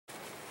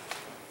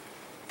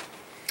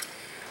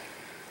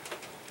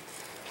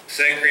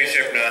2 Corinthians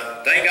chapter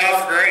 9. Thank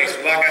God for grace.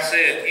 But like I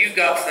said, you've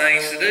got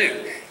things to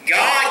do.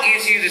 God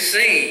gives you the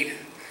seed,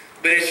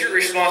 but it's your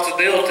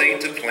responsibility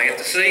to plant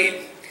the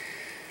seed.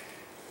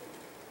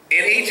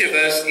 And each of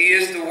us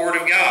is the Word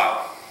of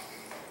God.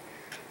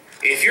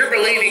 If you're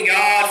believing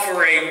God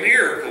for a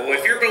miracle,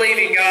 if you're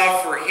believing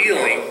God for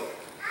healing,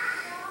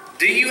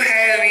 do you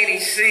have any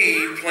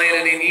seed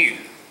planted in you?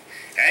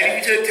 Have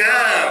you took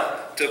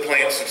time to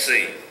plant some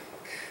seed?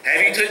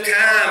 Have you took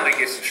time to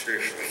get some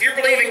scripture? If you're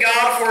believing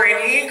God for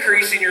an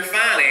increase in your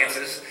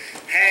finances,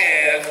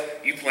 have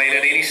you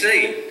planted any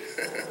seed?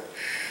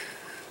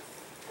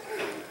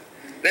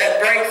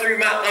 That breakthrough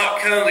might not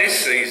come this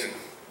season.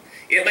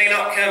 It may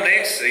not come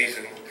next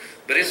season,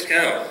 but it's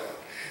coming.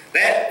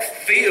 That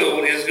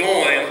field is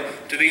going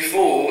to be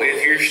full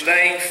if you're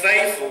staying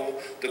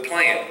faithful to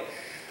plant.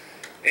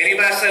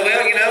 Anybody say,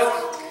 well, you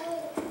know,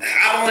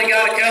 I've only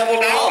got a couple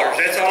of dollars.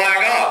 That's all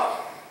I got.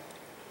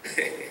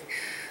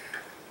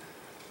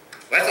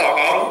 That's all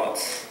God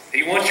wants.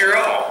 He wants your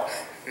all.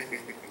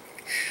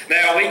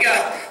 Now,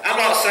 I'm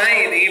not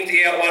saying to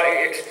empty out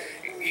water.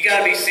 You got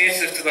to be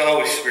sensitive to the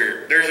Holy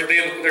Spirit. There's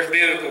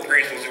biblical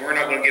principles, and we're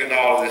not going to get into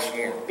all of this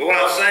more. But what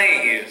I'm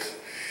saying is,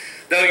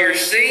 though your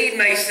seed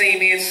may seem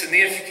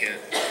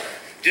insignificant,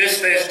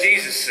 just as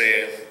Jesus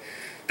said,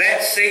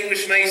 that seed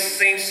which may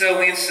seem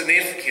so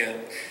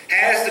insignificant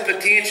has the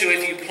potential,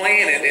 if you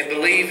plant it and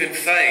believe in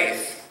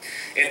faith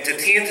and to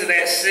tend to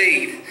that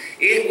seed,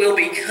 it will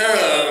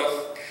become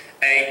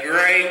a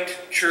great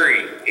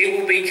tree. It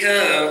will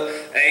become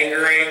a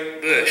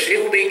great bush.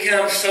 It will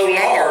become so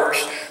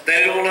large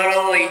that it will not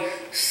only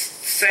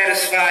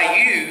satisfy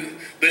you,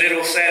 but it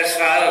will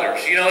satisfy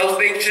others. You know,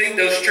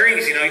 those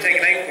trees, you know, you take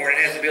an acorn,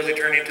 it has the ability to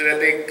turn into that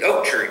big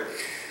oak tree.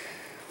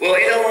 Well,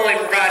 it don't only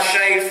provide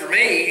shade for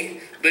me,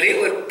 but it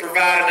would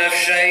provide enough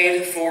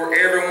shade for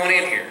everyone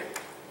in here.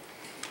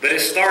 But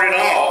it started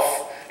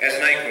off as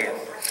an acorn.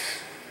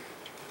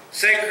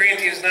 2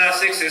 Corinthians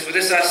 9:6 says, "With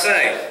this I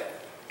say,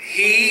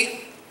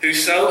 he who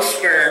sows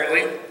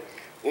sparingly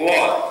will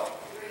what?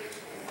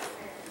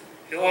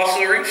 He'll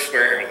also reap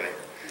sparingly."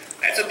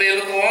 That's a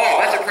biblical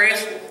law. That's a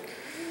principle.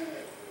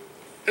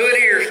 Who in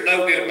here is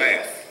no good at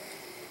math?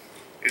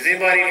 Is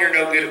anybody in here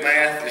no good at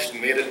math? Just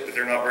admit it that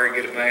they're not very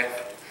good at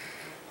math.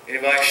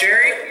 Anybody?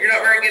 Sherry, you're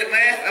not very good at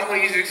math? I'm going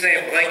to use an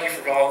example. Thank you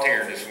for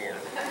volunteering this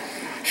morning.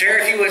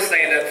 Sherry, if you would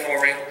stand up for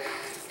me.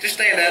 Just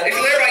stand up. If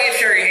everybody give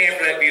Sherry a hand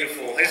for that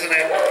beautiful. Isn't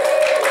that?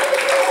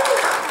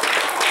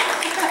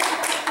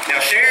 Now,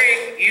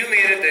 Sherry, you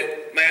admitted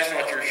that math's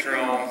not your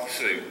strong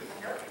suit.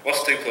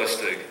 What's 2 plus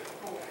 2?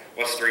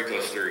 What's 3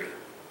 plus 3?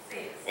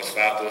 What's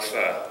 5 plus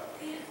 5?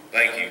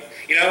 Thank you.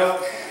 You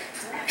know,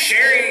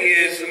 Sherry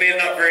is,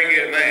 not very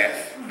good at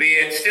math. But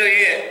yet, still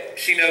yet,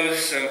 she knows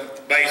some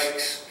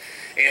basics.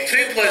 And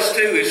 2 plus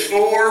 2 is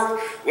 4,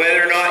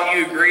 whether or not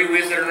you agree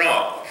with it or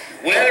not.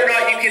 Whether or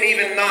not you can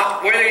even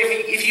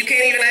if you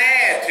can't even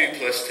add 2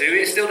 plus 2,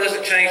 it still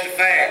doesn't change the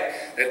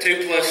fact that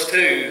 2 plus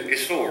 2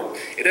 is 4.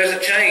 It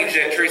doesn't change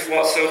that truth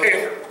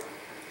whatsoever.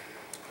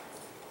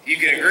 You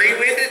can agree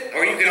with it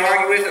or you can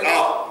argue with it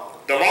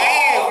all. The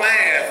law of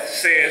math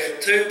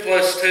says 2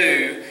 plus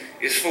 2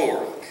 is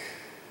 4.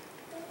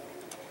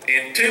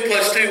 And 2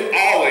 plus 2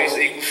 always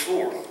equals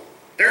 4.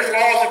 There's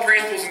laws and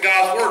principles in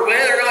God's Word,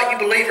 whether or not you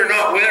believe it or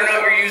not, whether or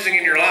not you're using it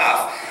in your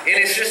life. And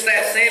it's just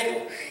that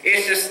simple.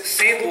 It's just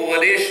simple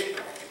addition.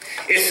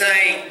 It's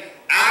saying,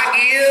 I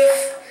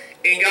give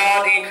and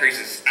God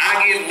increases.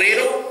 I give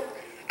little,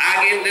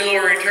 I get little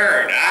in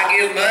return. I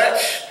give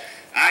much,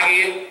 I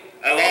get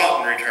a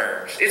lot in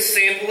returns. It's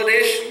simple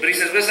addition. But he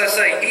says, as I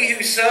say, he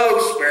who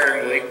sows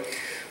sparingly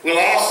will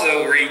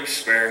also reap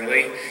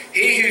sparingly.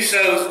 He who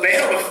sows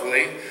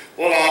bountifully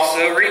will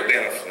also reap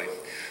bountifully.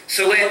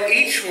 So let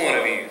each one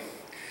of you,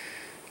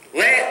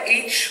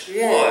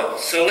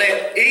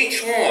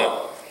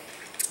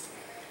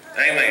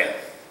 amen,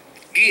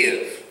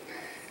 give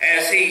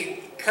as he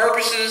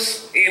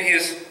purposes in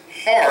his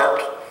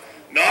heart,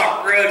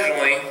 not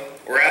grudgingly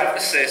or out of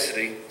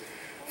necessity,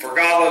 for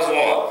God loves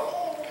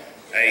what?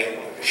 A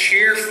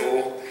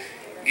cheerful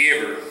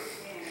giver.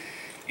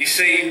 You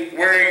see,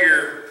 where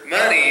your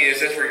money is,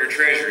 that's where your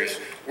treasure is.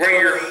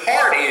 Where your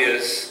heart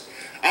is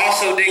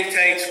also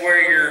dictates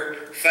where your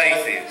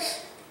faith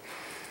is.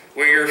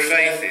 Where your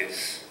faith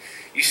is.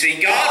 You see,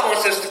 God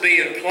wants us to be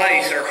in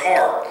place, our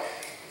heart.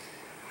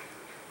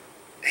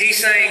 He's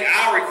saying,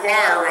 I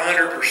require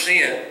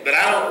 100%, but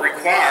I don't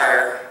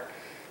require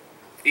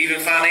even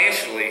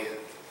financially.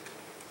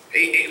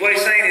 What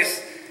he's saying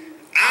is,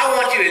 I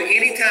want you at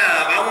any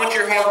time, I want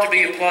your heart to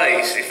be in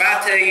place. If I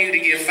tell you to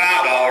give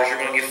 $5, you're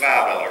going to give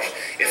 $5.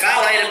 If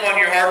I lay it upon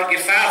your heart to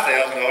give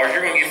 $5,000,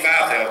 you're going to give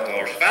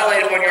 $5,000. If I lay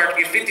it upon your heart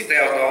to give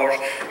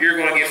 $50,000, you're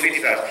going to give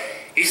 $50,000.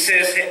 He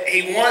says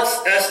he wants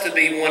us to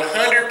be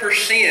 100%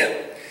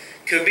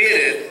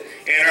 committed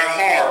in our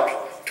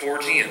heart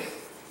towards him.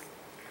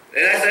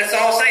 And that's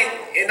all I'm saying.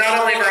 And not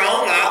only of our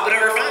own life, but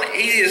of our finances.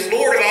 He is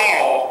Lord of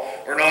all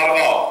or not of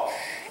all.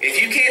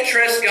 If you can't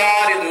trust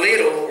God in the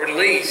little or the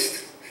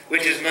least,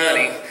 which is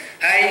money,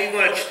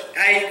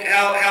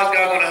 How's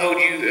God going to hold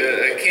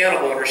you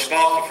accountable and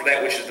responsible for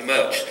that which is the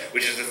much,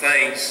 which is the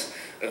things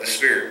of the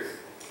Spirit?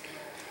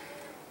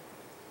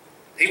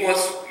 He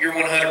wants your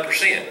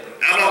 100%.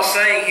 I'm not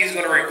saying He's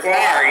going to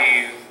require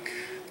you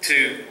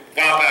to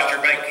wipe out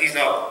your bank.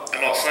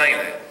 I'm not saying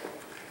that.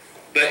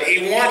 But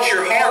He wants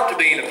your heart to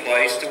be in a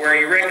place to where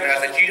you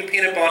recognize that you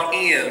depend upon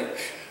Him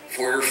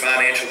for your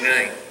financial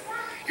gain.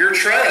 Your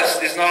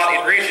trust is not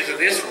in riches of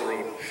this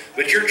world,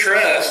 but your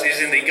trust is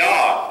in the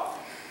God,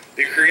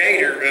 the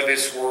Creator of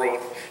this world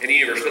and the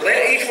universe. But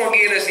let each one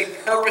give as He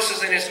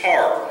purposes in his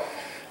heart,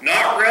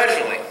 not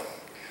grudgingly,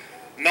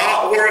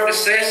 not or of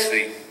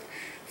necessity,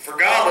 for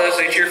God loves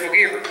a cheerful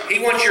giver. He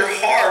wants your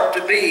heart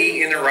to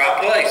be in the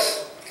right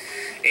place.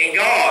 And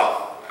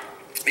God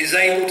is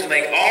able to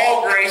make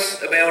all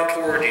grace abound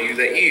toward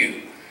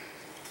you,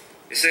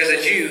 it says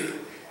that you,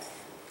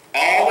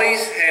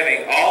 always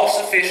having all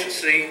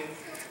sufficiency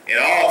in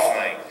all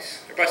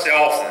things. Everybody say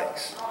all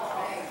things.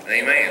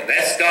 Amen.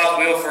 That's God's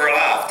will for our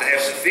life, to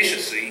have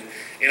sufficiency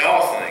in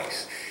all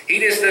things. He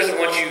just doesn't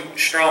want you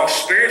strong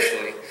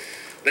spiritually,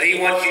 but He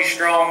wants you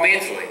strong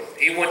mentally.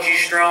 He wants you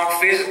strong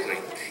physically.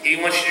 He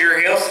wants your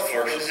health to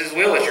flourish as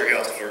well as your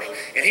health to flourish.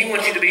 And He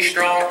wants you to be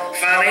strong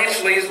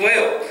financially as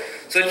well,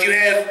 so that you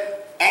have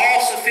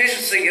all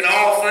sufficiency in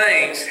all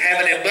things,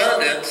 have an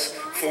abundance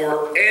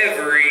for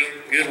every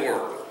good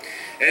work.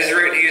 As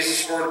written, He is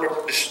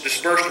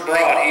dispersed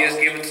abroad. He is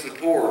given to the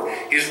poor.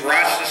 His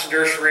righteousness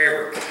endures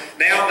forever.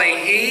 Now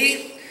may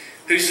He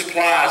who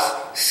supplies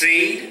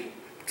seed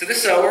to the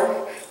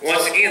sower,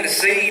 once again, the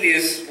seed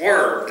is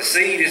word. The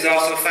seed is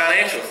also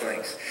financial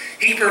things.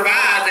 He provides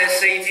that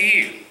seed to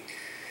you.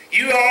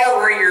 You are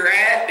where you're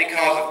at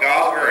because of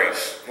God's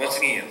grace. Once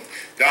again,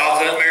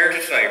 God's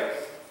unmerited favor.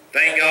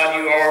 Thank God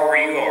you are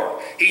where you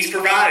are. He's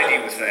provided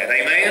you with that.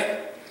 Amen?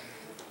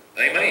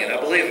 Amen. I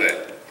believe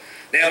that.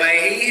 Now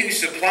may He who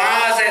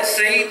supplies that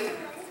seed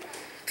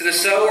to the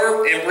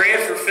sower and bread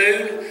for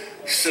food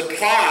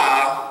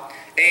supply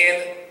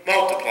and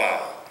multiply.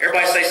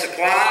 Everybody say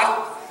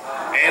supply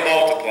and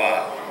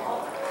multiply.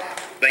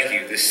 Thank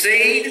you. The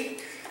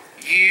seed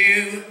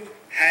you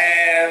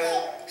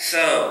have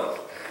sown.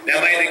 Now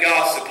may the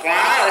God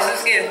supply,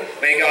 listen again,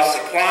 may God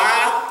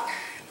supply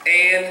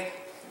and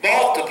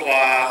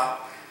multiply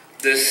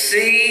the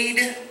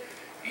seed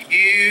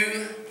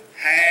you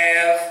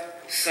have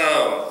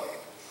sown.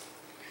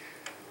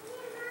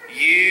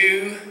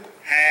 You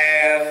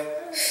have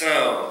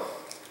sown.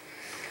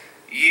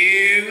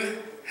 You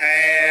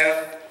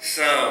have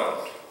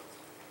sown.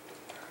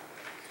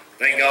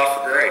 Thank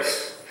God for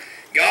grace.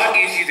 God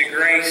gives you the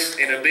grace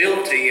and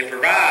ability and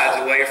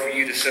provides a way for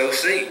you to sow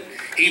seed.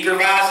 He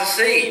provides the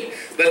seed,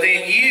 but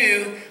then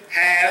you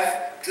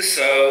have to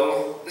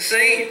sow the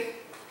seed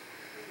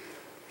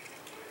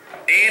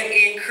and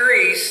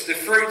increase the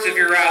fruits of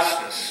your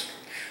righteousness,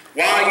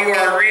 while you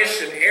are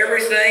enriched in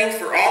everything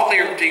for all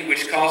liberty,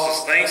 which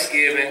causes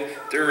thanksgiving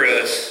through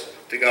us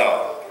to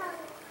God.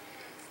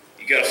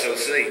 You got to sow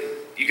seed.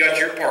 You got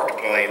your part to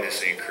play in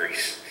this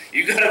increase.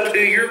 You got to do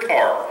your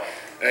part.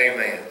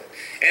 Amen.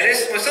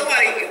 And when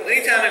somebody,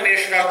 anytime in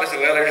ministry talk, they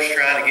say, well, they're just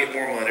trying to get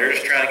more money. They're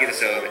just trying to get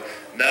this out of it.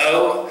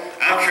 No,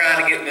 I'm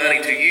trying to get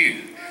money to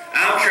you.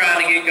 I'm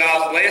trying to get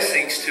God's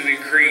blessings to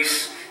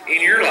increase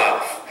in your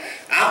life.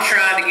 I'm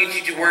trying to get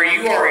you to where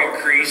you are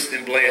increased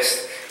and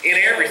blessed in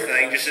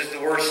everything, just as the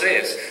Word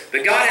says.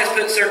 But God has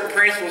put certain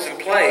principles in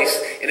place,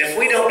 and if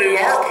we don't do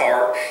our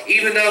part,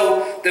 even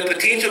though the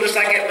potential, just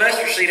like that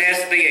mustard seed,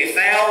 has to be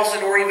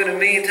 1,000 or even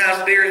 1,000,000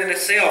 times bigger than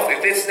itself,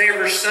 if it's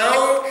never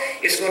sown,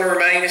 it's going to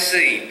remain a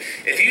seed.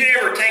 If you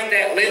never take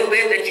that little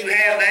bit that you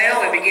have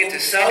now and begin to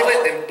sow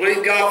it and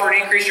believe God for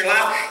an increase in your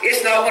life,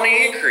 it's not going to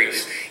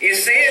increase.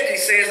 Instead, He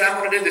says,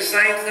 I'm going to do the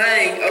same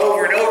thing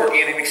over and over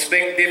again and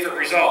expect different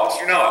results.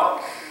 You're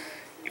not.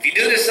 If you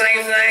do the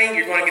same thing,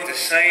 you're going to get the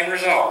same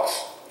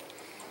results.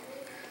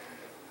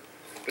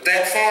 But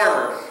that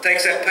farmer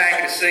takes that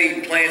packet of seed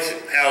and plants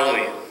it.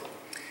 Hallelujah.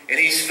 And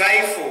he's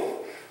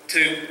faithful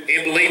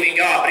in believing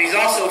God. But he's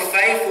also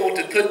faithful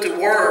to put to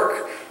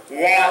work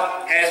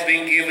what has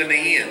been given to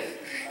him.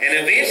 And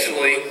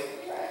eventually,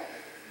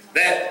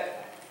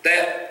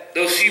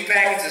 those few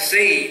packets of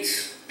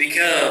seeds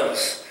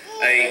becomes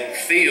a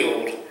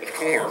field of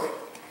corn.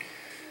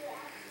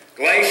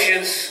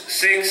 Galatians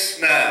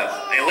 6:9.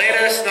 And let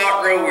us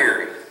not grow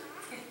weary.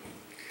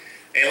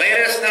 And let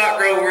us not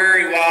grow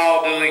weary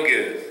while doing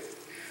good.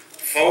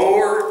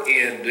 For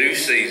in due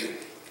season.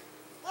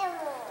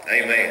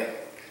 Amen.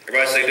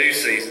 Everybody say due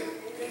season.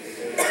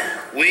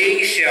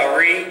 We shall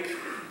reap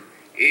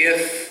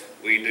if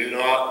we do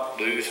not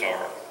lose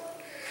heart.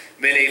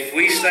 I mean, if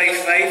we stay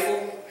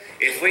faithful,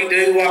 if we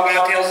do what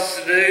God tells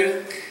us to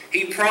do,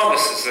 He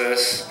promises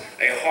us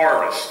a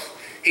harvest.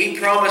 He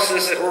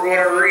promises that we're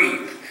going to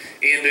reap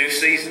in due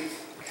season.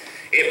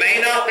 It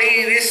may not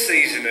be this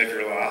season of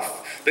your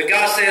life, but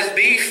God says,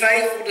 be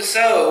faithful to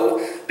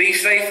sow, be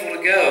faithful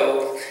to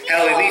go.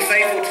 Hallelujah. Be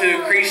faithful to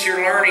increase your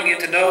learning and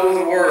to know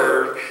the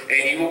Word,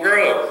 and you will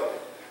grow.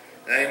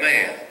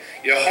 Amen.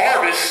 Your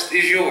harvest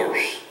is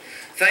yours.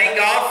 Thank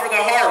God for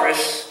the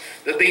harvest,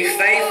 but be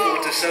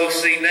faithful to sow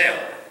seed now.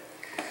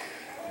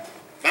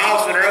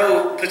 Miles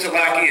Monroe puts it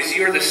like this: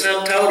 you are the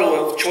sum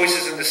total of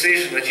choices and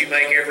decisions that you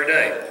make every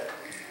day.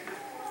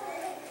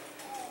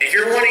 If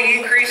you're wanting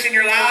increase in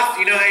your life,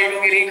 you know how you're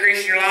going to get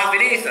increase in your life?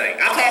 In anything.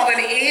 I'm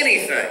talking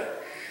anything.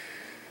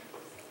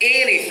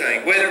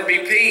 Anything, whether it be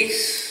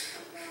peace,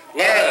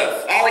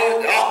 love,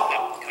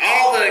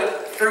 all the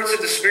fruits of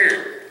the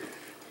Spirit.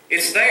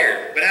 It's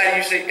there. But how do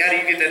you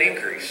get that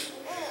increase?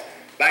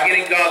 By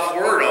getting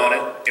God's Word on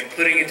it and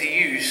putting it to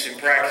use and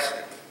practicing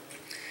it.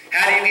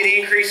 How do you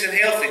get increase in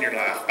health in your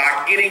life?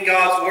 By getting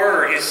God's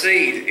Word, His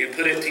seed, and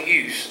put it to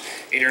use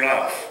in your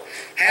life.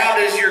 How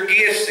does your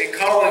gifts and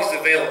callings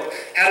develop?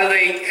 How do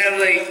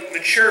they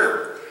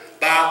mature?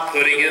 By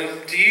putting them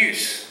to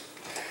use.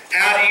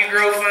 How do you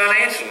grow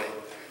financially?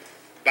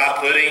 By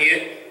putting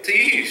it to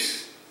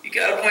use. You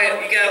gotta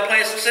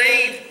plant some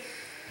seed.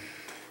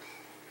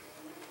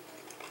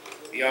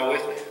 Y'all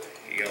with me?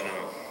 You going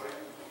home?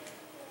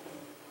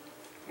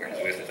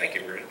 Where's with me? Thank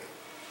you, Bretton.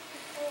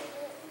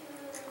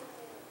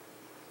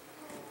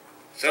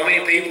 So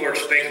many people are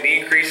expecting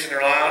an increase in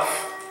their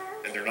life,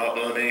 and they're not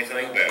doing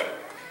anything about it.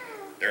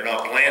 They're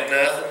not planting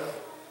nothing.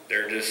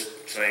 They're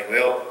just saying,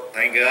 well,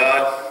 thank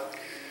God,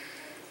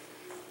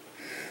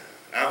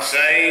 I'm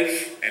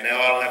saved, and now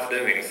I don't have to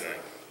do anything.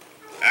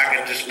 I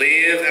can just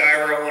live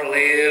however I want to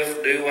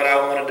live, do what I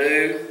want to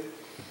do.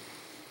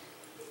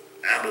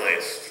 I'm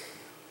blessed.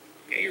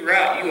 Yeah, you're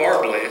right. You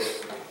are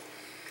blessed.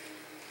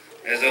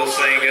 As the old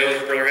saying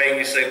goes, Brother Hagen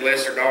used to say,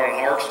 bless their darling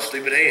hearts and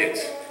stupid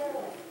heads.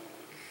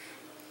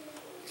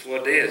 That's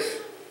what it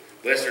is.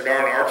 Bless their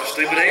darling hearts and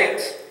stupid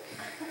heads.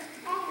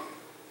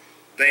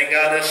 They ain't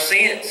got enough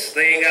sense.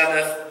 They ain't got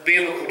enough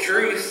biblical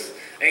truth.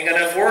 They ain't got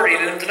enough word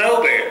in them to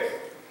know better.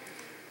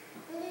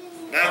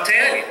 And I'm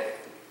telling you,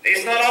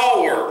 it's not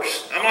all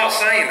works. I'm not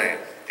saying that.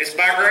 It's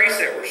by grace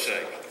that we're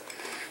saved.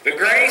 But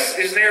grace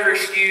is never an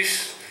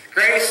excuse.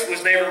 Grace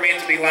was never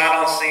meant to be light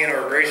on sin,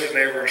 or grace was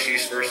never an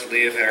excuse for us to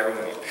live however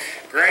we want.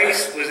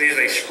 Grace is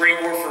a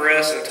springboard for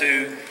us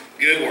into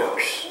good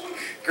works.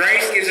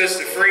 Grace gives us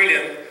the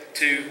freedom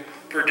to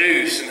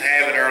produce and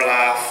have in our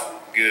life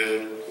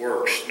good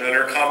works. Not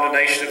under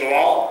condemnation of the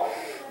law,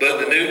 but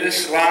the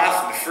newness of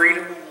life and the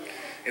freedom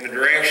in the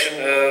direction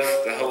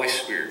of the Holy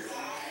Spirit.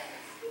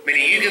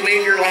 Meaning you can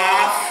live your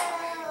life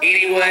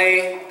any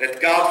way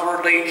that God's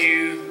Word leads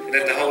you and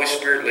that the Holy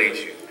Spirit leads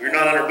you. You're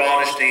not under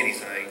bondage to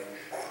anything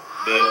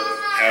but,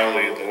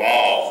 hallelujah, the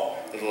law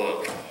of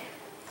love.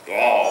 The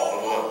law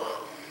of love.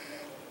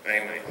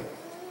 Amen.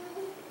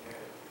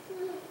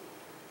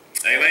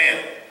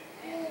 Amen.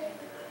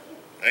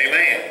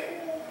 Amen.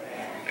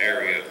 There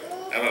we go.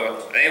 Amen.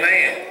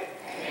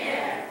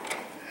 Amen.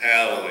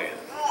 Hallelujah.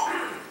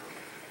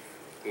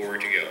 Glory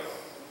to God.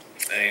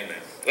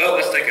 Amen. Well,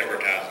 let's take up our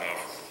tithes and offering.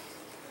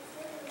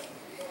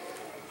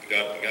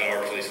 You got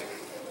ours, Lisa?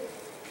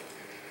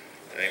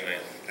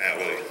 Amen.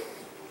 Hallelujah.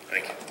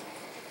 Thank you.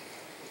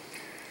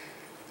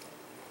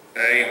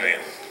 Amen.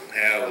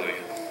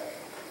 Hallelujah.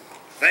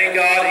 Thank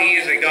God He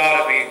is a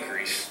God of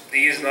increase.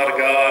 He is not a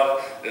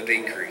God of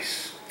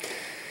decrease.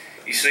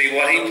 You see,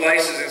 what He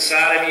places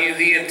inside of you,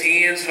 He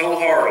intends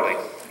wholeheartedly.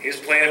 His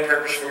plan and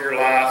purpose for your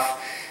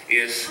life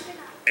is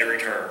a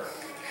return.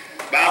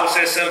 The Bible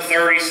says some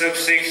 30, some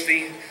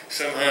 60,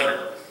 some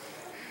 100.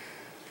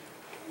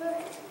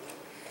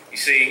 You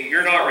see,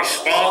 you're not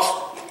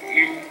responsible.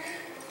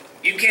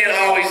 You can't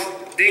always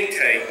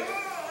dictate.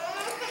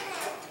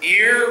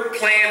 Your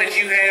plan that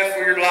you have for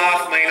your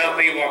life may not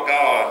be what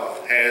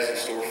God has in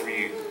store for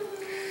you.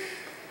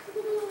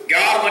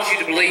 God wants you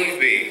to believe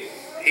big.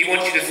 He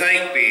wants you to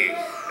think big.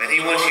 And He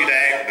wants you to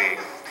act big.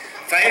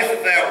 Faith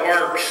without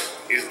works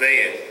is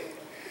dead.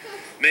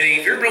 Meaning,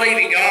 if you're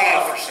believing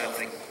God for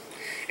something,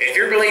 if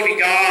you're believing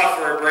God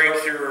for a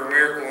breakthrough or a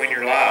miracle in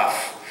your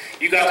life,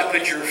 you got to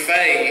put your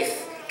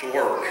faith to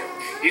work.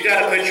 You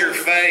got to put your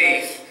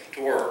faith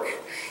to work.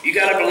 You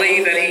got to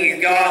believe that He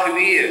is God who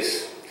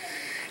is,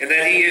 and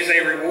that He is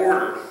a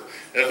rewarder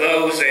of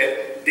those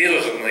that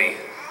diligently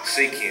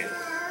seek Him.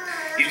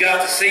 You've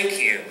got to seek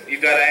Him.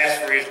 You've got to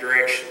ask for His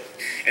direction.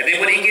 And then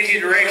when He gives you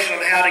direction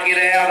on how to get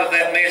out of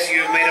that mess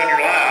you have made on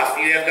your life,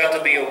 you have got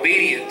to be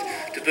obedient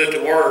to put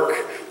to work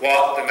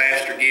what the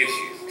Master gives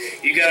you.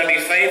 You've got to be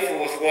faithful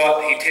with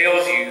what He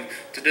tells you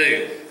to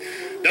do.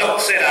 Don't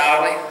sit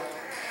idly.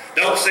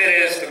 Don't sit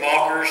as the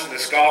mockers and the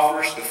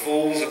scoffers, the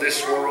fools of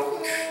this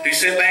world, who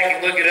sit back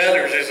and look at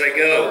others as they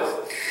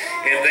go.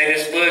 And they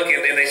just look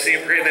and then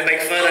they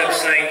make fun of them,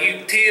 saying,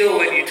 you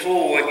till and you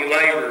toil and you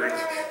labor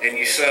and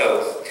you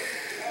sow.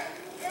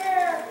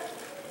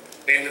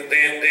 And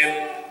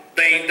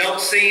they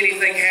don't see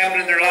anything happen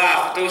in their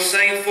life. But those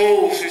same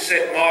fools who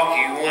sit and mock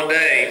you, one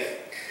day,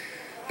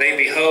 they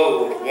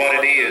behold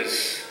what it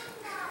is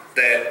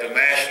that the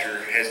Master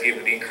has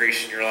given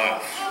increase in your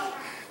life.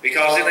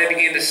 Because then they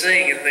begin to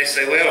sing and they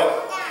say,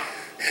 well,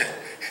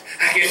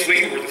 I guess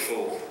we were the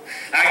fool.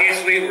 I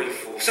guess we were the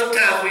fool.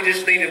 Sometimes we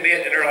just need to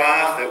admit in our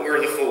life that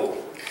we're the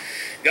fool.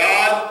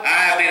 God, I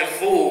have been a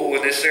fool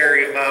in this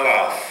area of my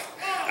life.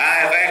 I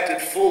have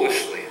acted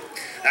foolishly.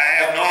 I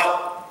have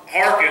not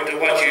hearken to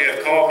what you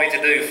have called me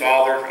to do,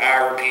 Father.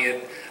 I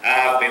repent. I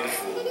have been the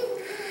fool.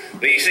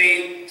 But you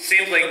see,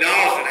 simply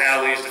acknowledgement,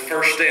 hallelujah, is the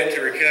first step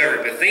to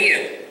recovery. But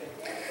then,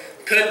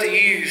 put to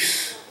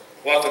use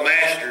what the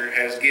Master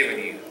has given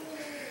you.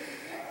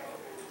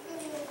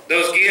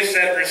 Those gifts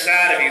that are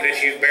inside of you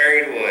that you've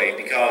buried away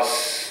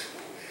because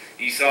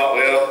you thought,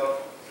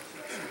 well,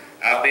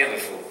 I've been the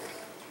fool.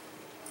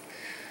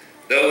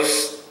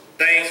 Those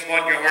things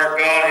upon your heart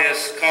God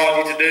has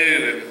called you to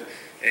do,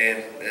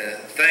 and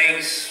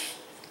things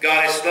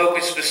God has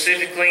spoken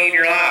specifically in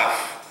your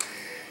life,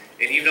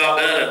 and you've not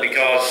done it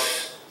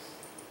because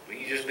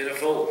you've just been a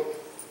fool.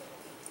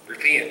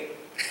 Repent.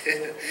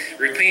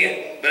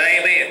 Repent. But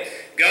amen.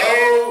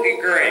 Go in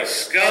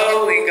grace.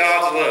 Go in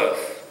God's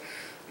love,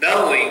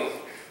 knowing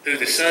who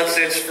the Son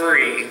sets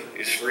free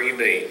is free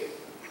indeed.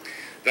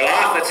 The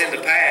life that's in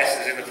the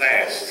past is in the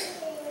past.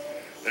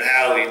 But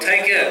hallelujah,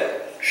 take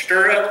it,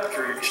 stir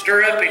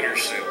up in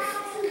yourself.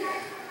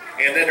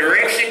 And the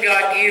direction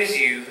God gives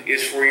you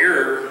is for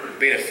your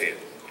benefit.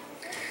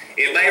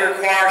 It may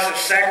require some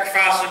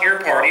sacrifice on your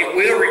part. It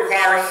will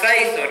require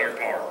faith on your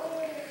part.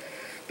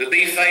 But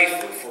be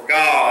faithful, for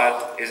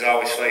God is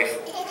always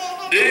faithful.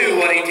 Do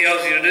what He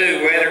tells you to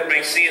do, whether it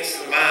makes sense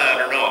to the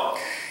mind or not.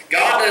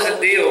 God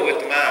doesn't deal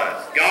with the mind.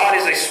 God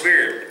is a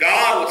spirit.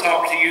 God will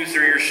talk to you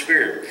through your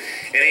spirit.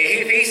 And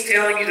if He's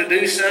telling you to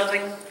do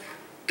something,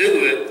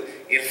 do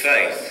it in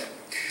faith.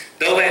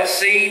 Though that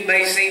seed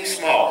may seem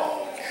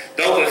small,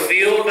 though the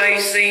field may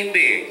seem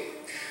big,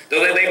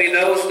 though there may be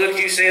those look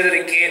you say that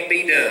it can't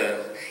be done,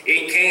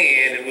 it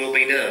can and will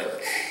be done.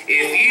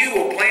 If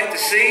you will plant the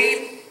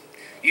seed,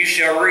 you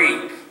shall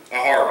reap a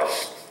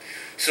harvest.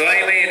 So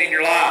amen in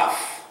your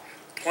life.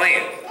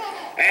 Plant.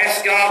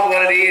 Ask God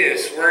what it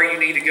is, where you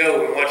need to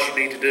go, and what you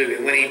need to do.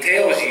 And when He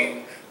tells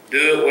you,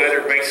 do it whether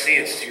it makes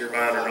sense to your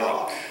mind or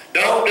not.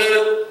 Don't do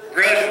it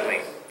grudgingly.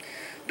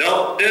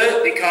 Don't do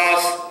it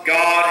because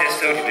God has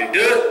told you to.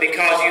 Do it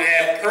because you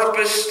have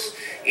purposed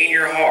in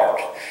your heart.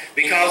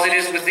 Because it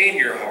is within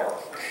your heart.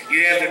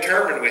 You have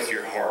determined with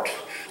your heart.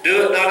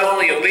 Do it not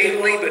only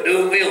obediently, but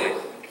do it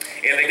willingly.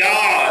 And the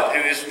God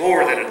who is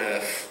more than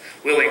enough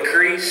will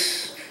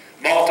increase,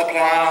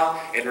 multiply,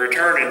 and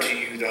return unto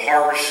you the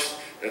harvest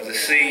of the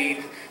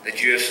seed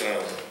that you have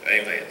sown.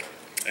 Amen.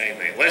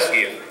 Amen. Let's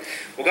give.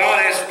 Well,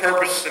 God has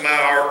purpose in my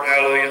heart.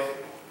 Hallelujah.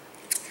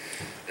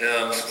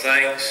 Some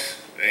things.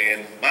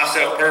 And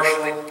myself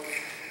personally,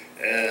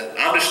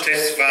 I'm just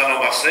testifying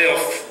on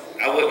myself.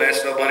 I wouldn't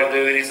ask nobody to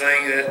do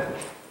anything that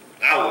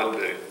I wouldn't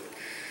do.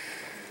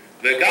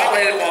 But God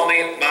laid it upon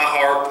me, my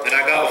heart, and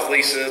I got with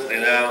Lisa,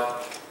 and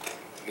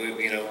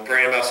we,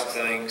 praying about some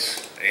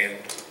things, and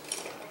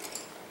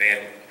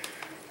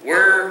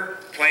we're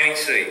planting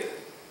seed.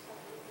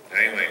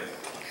 Amen.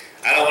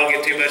 I don't want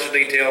to get too much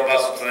detail about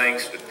some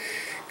things, but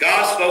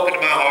God's spoken to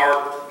my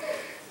heart,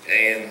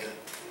 and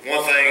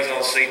one thing is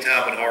on seed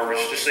time and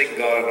harvest, just seeking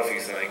God on a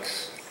few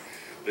things.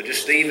 But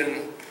just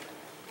even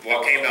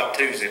what came out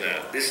Tuesday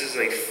night, this is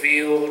a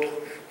field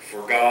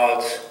for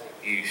God's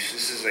use.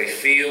 This is a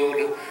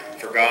field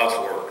for God's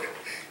work.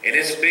 And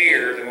it's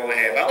bigger than what we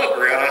have. I look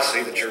around, I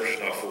see the church is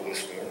not full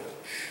this morning.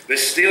 But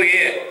still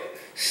yet,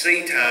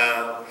 seed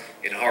time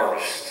and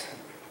harvest.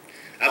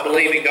 I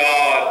believe in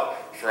God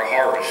for a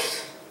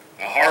harvest.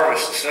 A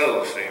harvest of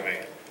souls,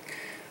 amen.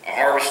 A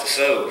harvest of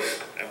souls.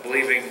 I'm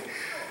believing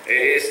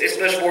it's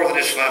much more than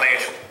just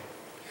financial.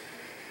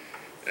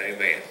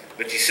 Amen.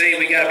 But you see,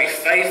 we got to be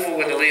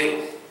faithful in the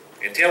little.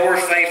 Until we're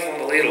faithful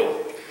in the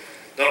little,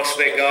 don't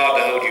expect God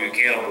to hold you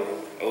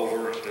accountable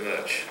over the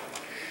much.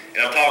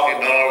 And I'm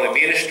talking not only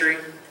ministry,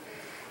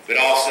 but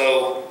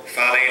also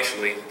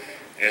financially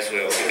as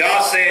well. So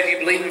God said, you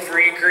believe in for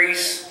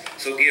increase,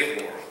 so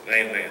give more.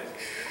 Amen.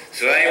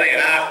 So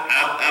amen.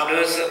 I'm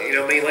doing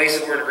something, me and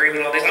Lisa, we're in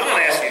agreement on this. I'm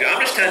not asking you, I'm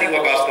just telling you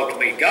what God spoke to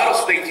me. God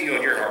will speak to you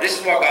in your heart. This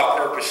is what God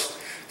purposed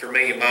for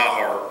me in my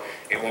heart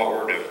and what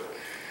we're doing.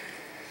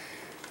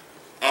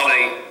 On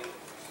a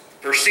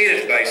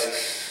percentage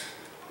basis,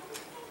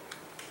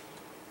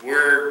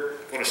 we're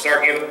going to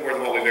start giving more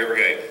than what we've ever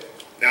gave.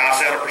 Now,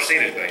 I say on a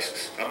percentage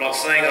basis. I'm not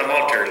saying on a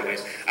monetary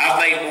basis. I've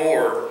made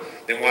more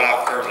than what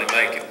I'm currently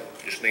making,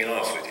 just being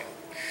honest with you.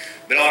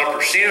 But on a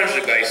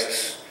percentage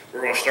basis,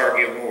 we're going to start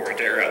giving more. Ain't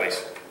that right,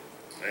 Lisa?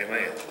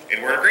 Amen.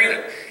 And we're in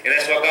agreement. And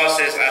that's what God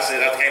says.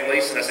 I came to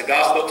Lisa and I said,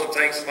 God spoke some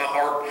things in my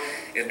heart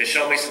and been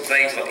showing me some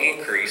things on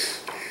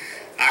increase.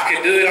 I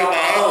could do it on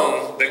my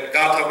own, but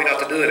God told me not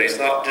to do it. It's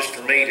not just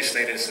for me to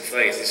stand in some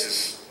faith.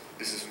 This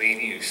is me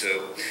and you.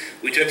 So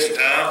we took some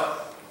time.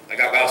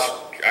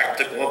 I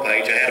took one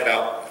page. I had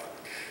about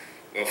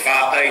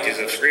 5 pages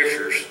of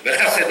scriptures. But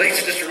I said,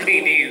 Lisa, just for me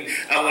and you,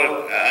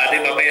 I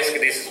did my best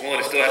in this one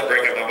and still had to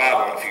break up my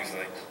Bible on a few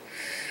things.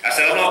 I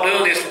said, I'm not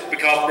doing this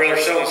because brother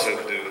so-and-so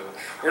can do it.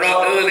 We're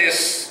not doing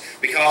this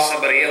because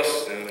somebody else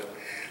is doing it.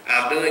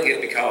 I'm doing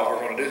it because we're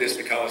going to do this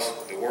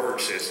because the Word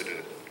says to do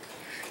it.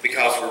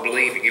 Because we're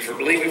believing. If we're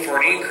believing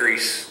for an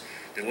increase,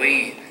 then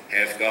we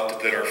have got to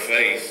put our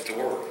faith to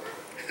work.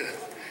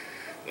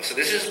 Well, so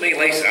this is me,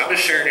 Lisa. I'm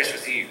just sharing this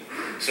with you.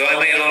 So I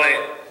mean,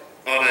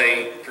 on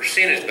a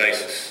percentage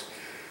basis,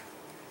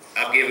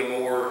 given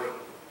more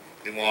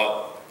than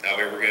what I've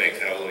ever gave.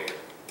 Hallelujah.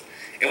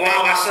 And why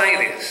am I saying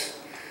this?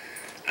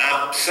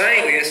 I'm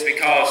saying this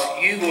because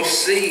you will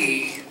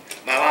see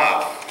my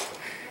life.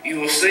 You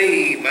will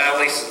see my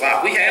Lisa's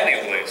life. We have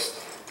been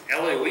blessed.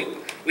 Hallelujah.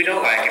 We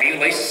don't like it. Even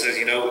Lisa says,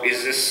 you know,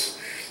 is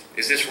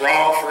this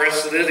wrong for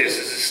us to do this?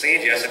 Is this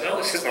stingy? I said, no,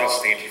 this is not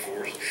stingy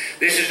for us.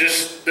 This is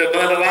just the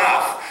abundant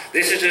life.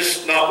 This is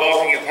just not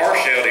walking in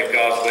partiality of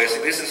God's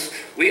blessing.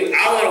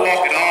 I want to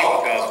walk in all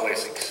of God's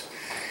blessings.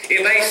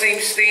 It may seem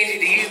stingy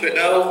to you, but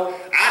no,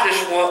 I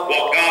just want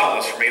what God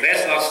wants for me.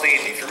 That's not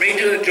stingy. For me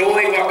to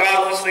enjoy what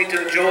God wants me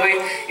to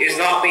enjoy is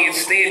not being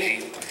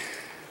stingy.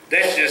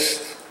 That's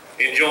just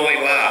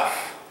enjoying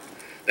life.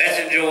 That's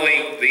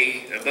enjoying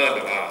the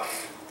abundant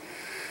life.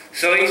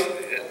 So I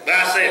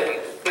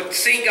said, but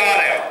seek God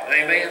out.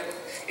 Amen.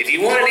 If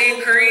you want an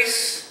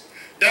increase,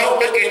 don't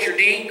look at your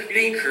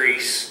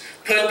decrease.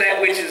 Put that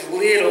which is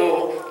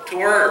little to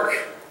work.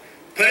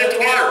 Put it to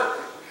work.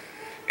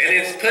 And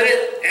then put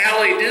it,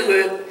 how you do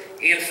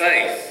it, in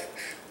faith.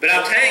 But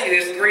I'm telling you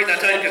this, the reason I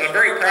tell you, because I'm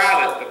very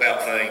private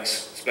about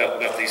things,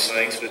 about these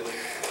things, but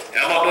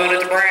I'm not doing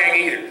it to brag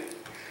either.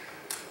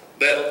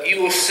 But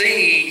you will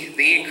see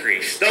the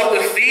increase. Though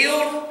the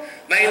field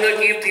may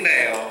look empty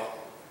now,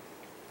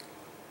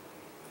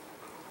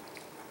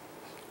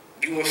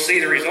 you will see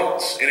the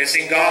results. And it's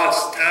in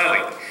God's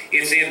timing.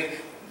 It's in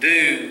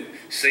due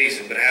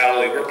season. But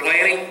hallelujah, we're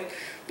planning,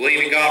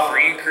 believing God for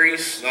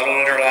increase, not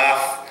only in our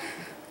life,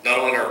 not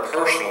only in our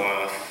personal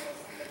life,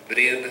 but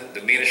in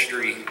the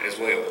ministry as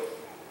well.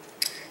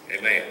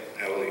 Amen.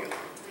 Hallelujah.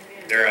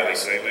 There I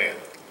say amen.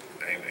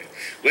 Amen.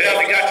 Well,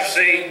 if you got your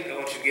seed, I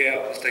want you to get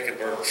out. Let's take a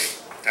burden,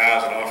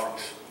 tithes and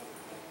offerings.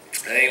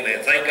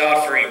 Amen. Thank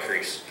God for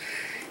increase.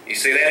 You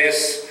see, that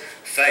is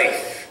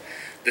faith.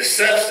 The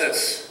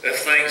substance of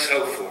things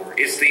hoped for.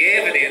 It's the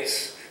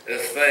evidence of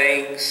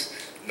things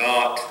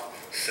not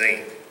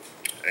seen.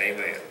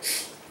 Amen.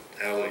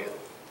 Hallelujah.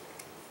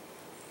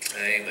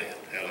 Amen.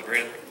 Hallelujah.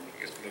 Brent,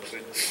 you guys come up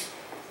and see.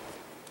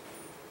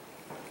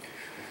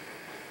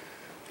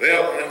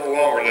 Well, I'm a little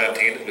longer than I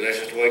intended, but that's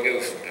just the way it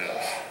goes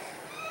sometimes.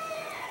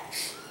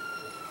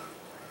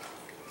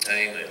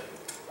 Amen.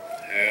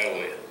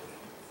 Hallelujah.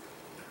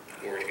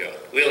 Glory to God.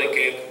 Will and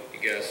Kevin, you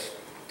guys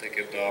take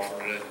up the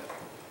offering today.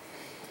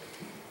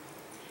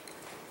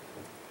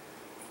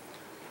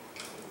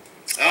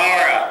 All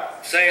right.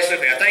 Say this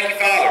with me. I thank you,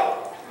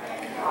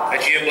 Father,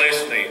 that you have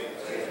blessed me,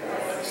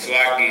 so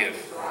I give.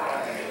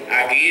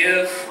 I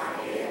give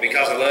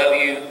because I love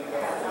you,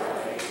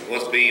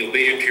 want to be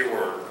obedient to your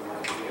word.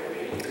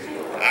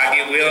 I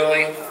give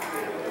willingly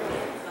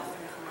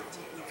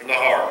from the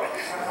heart.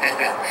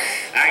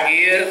 I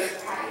give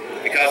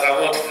because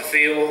I want to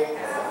fulfill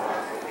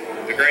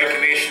the Great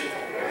Commission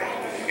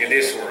in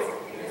this world.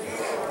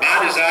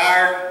 My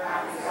desire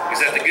is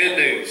that the good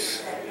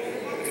news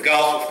of the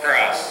gospel of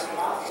Christ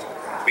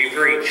be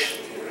preached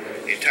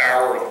in the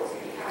entire world.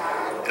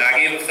 And I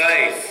give in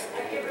faith.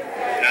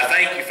 And I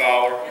thank you,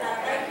 Father,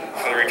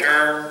 for the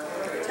return of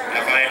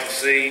my financial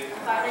seed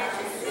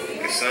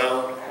is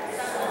sown.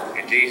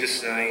 In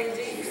Jesus' name,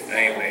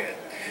 amen.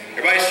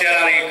 Everybody shout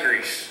out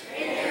increase.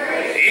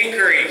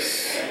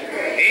 Increase.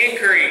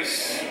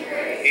 Increase.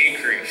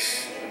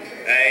 Increase.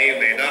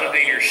 Amen. Not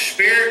only in your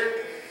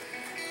spirit,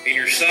 in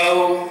your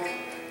soul,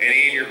 and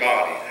in your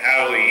body.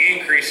 Hallelujah.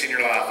 Increase in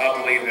your life.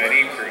 I believe that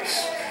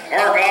increase.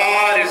 Our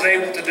God is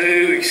able to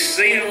do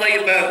exceedingly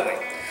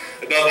abundantly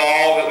above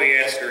all that we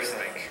ask or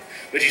think.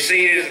 But you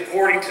see, it is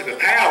according to the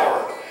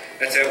power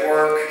that's at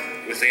work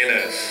within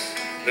us.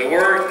 The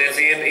work that's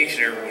in each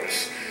and every one of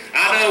us.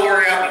 I know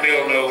we're out in the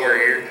middle of nowhere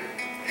here.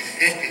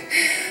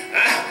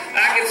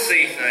 I can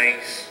see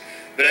things.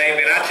 But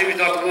amen, I choose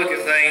not to look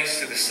at things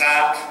through the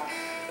sight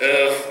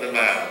of the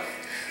mind.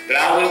 But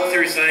I look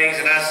through things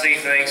and I see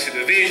things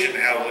through the vision,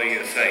 hallelujah,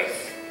 of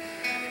faith.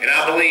 And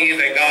I believe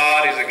that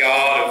God is a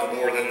God of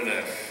more than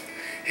enough.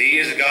 He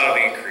is a God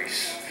of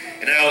increase.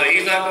 And hallelujah,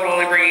 He's not going to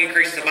only bring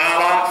increase to my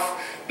life,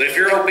 but if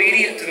you're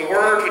obedient to the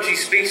word which He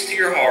speaks to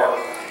your heart,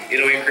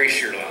 it'll increase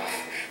your life.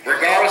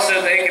 Regardless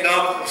of the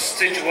economic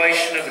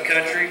situation of the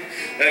country,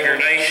 of your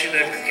nation,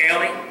 of your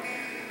county,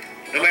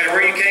 no matter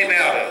where you came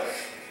out of,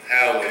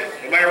 hallelujah,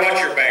 no matter what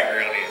your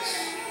background is,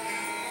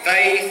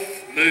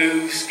 faith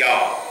moves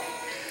God.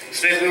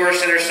 Smith Wheeler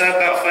said there's something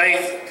about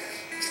faith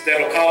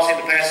that'll cause him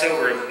to pass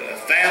over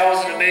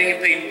 1,000,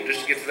 1,000,000 people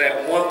just to get to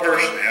that one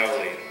person,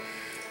 hallelujah,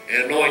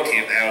 and anoint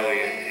him,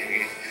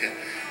 hallelujah.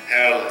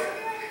 Hallelujah.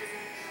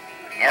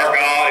 Our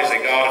God is a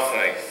God of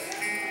faith.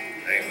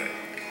 Amen.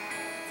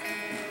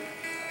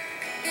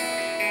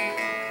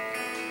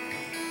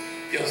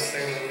 Y'all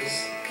stay with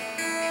us.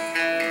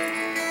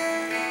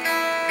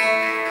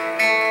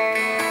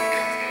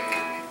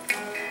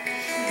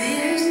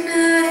 There's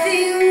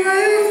nothing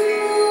worth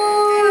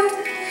more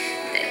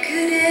that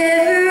could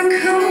ever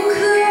come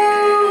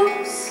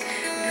close.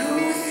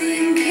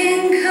 Nothing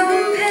can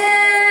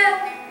compare.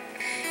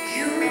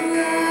 You're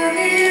our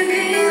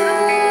living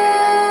hope.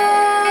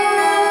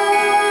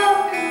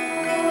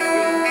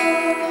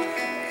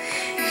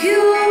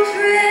 Your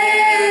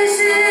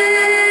presence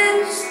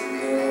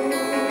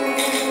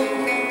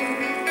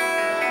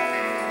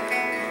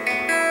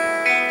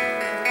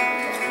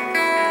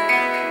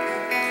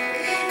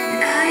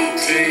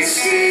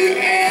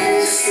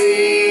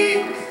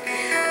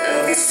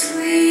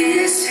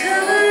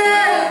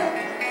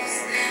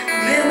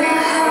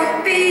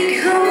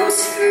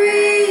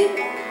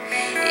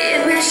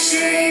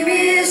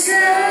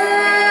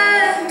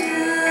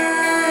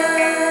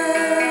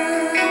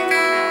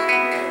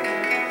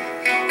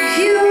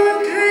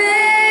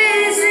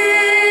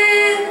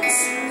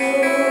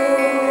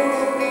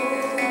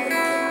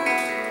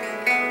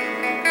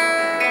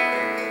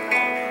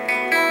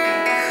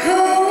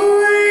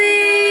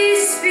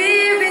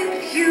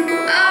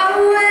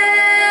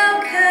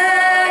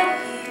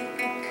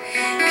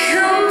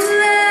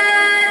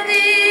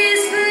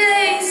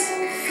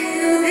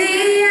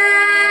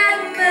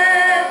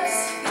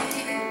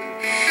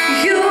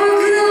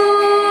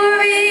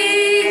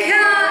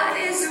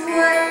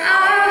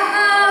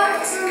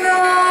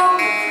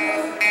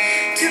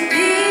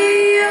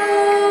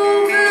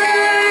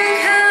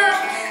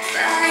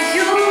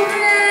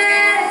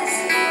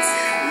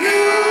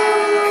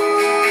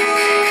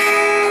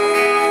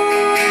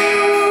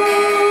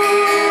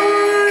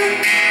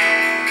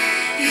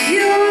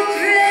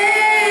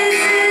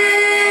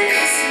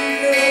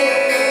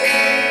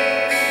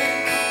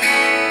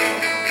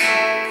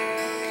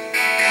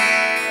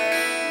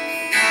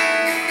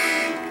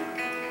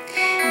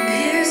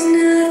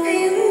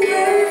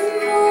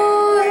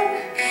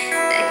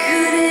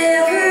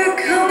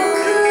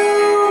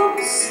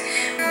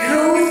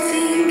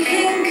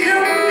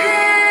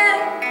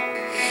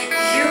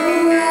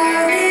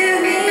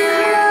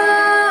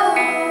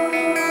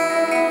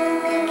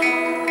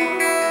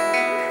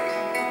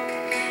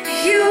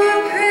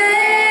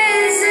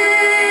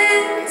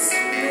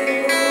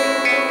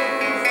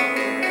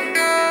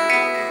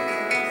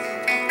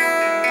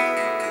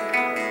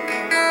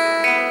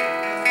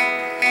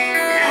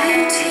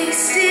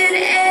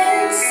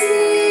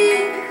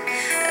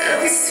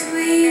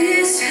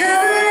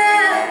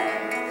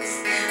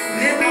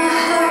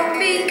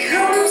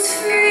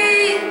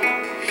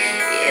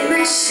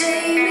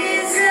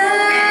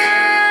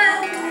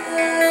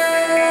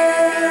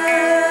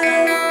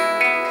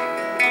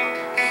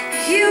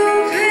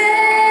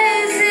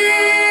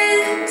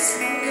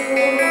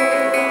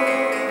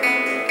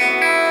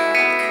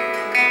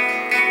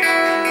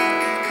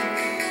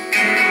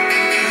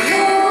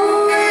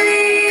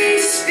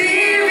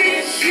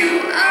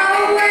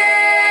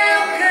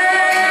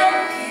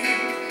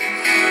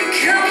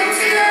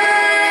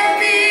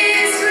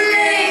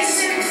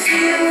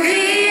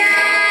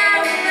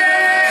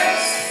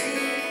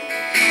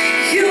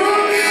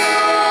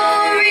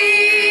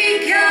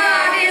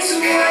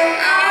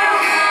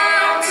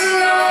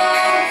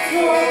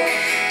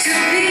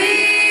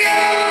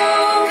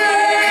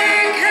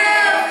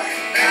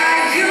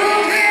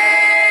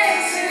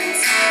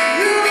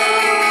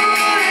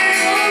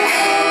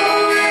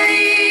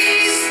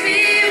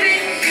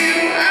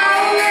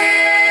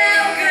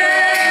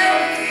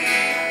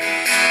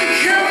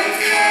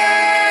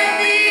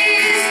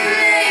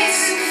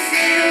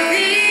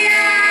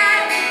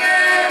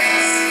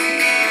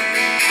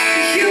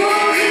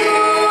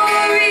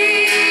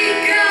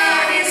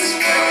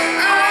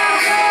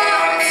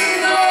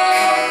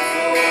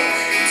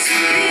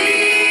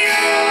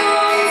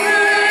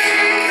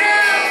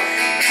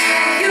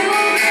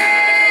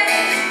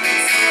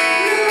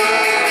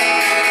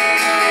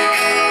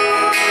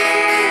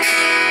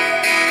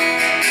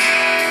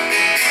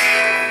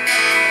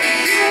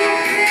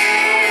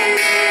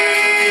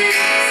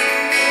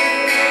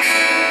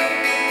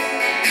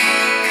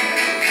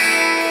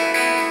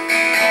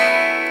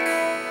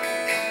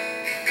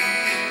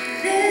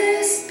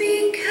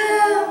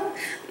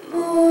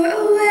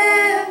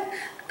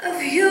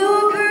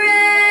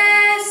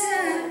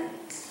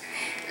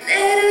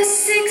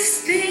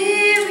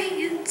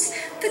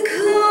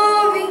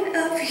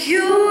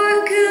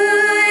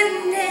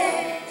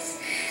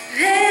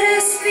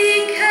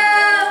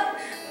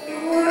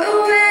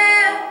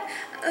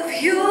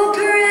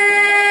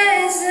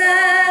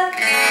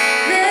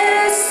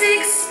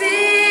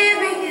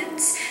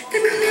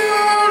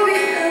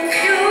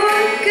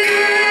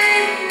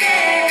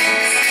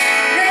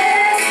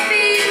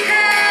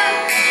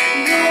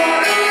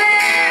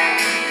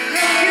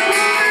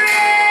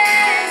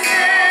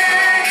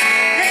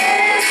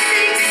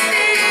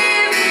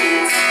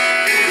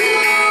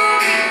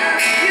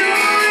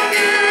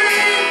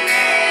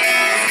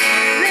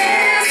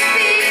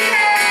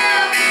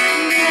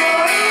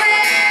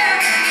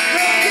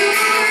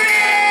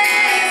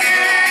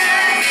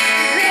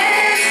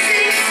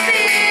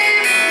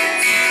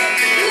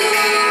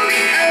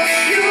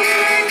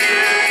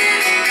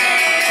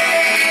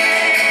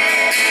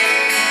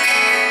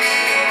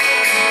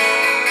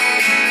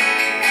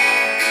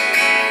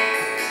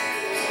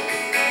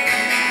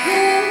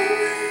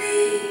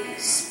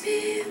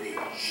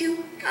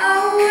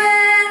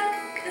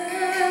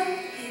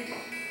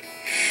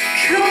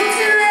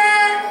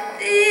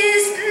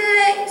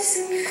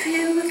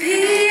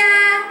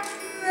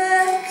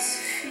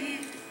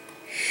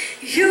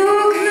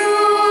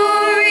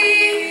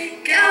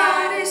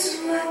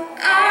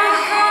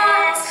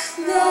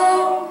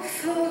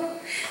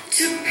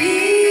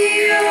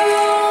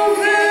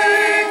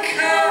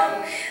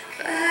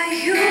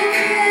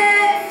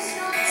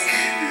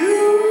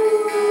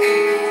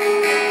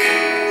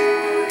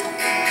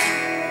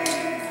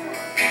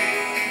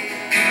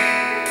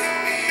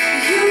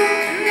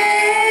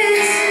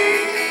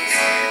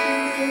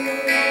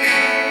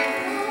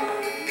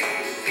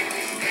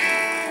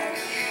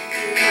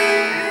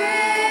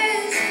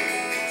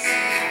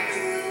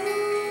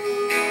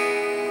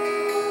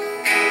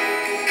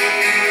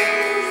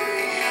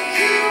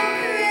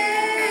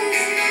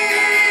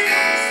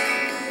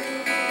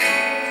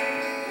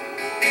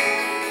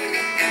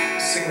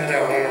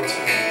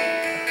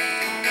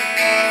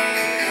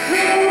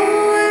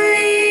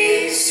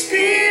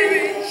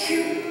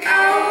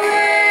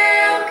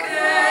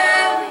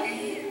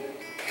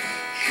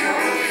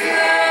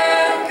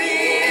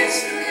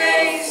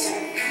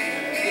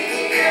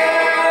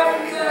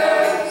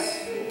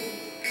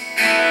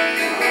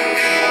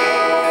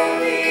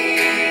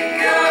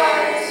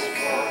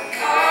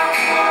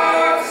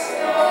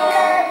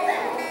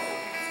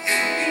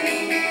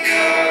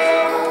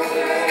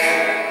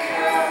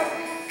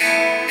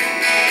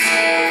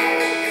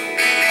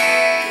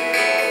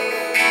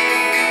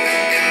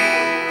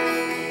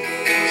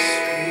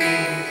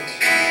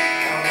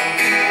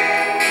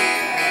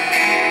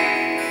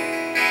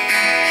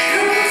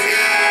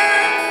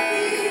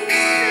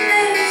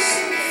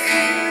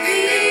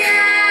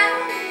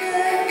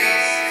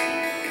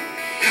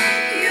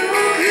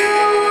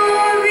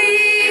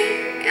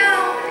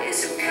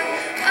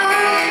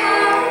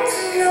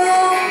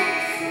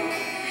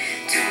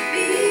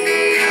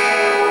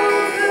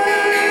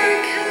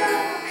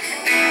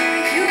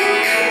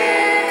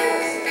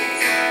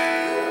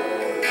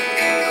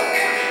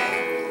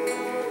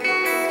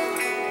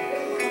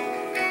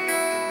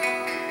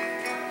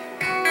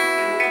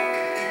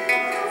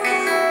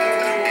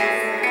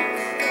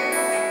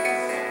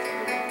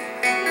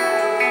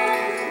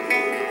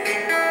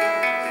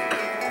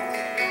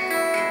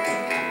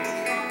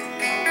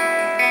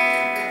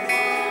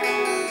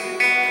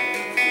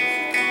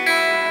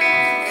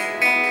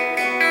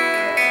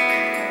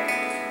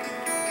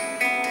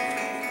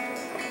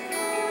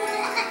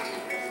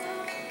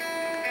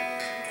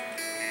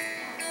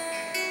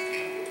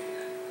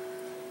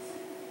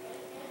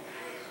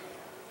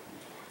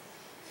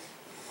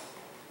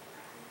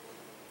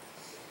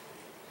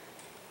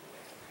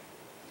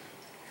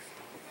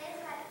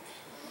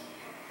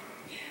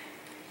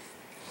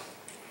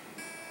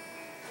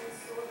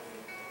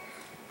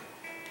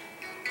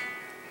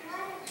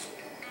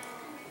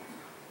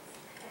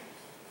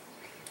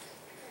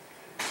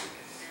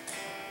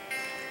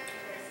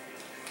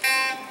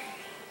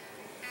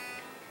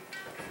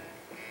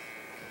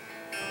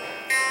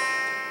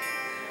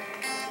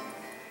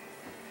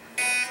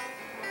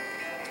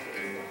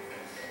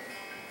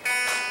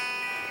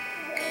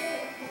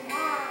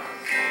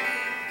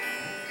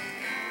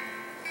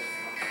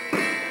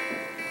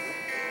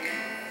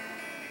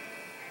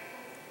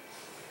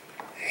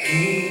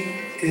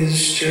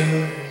is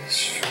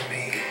just for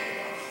me.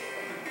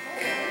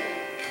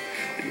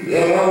 It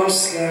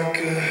loves like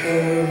a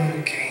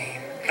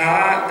hurricane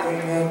out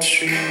of my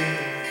tree,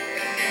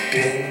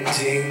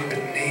 bending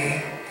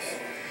beneath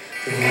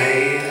the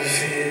weight of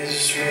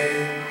his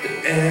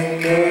wind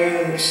and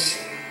mercy.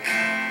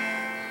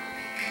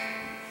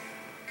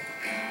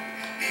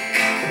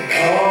 And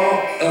all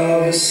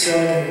of a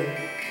sudden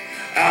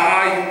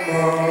I am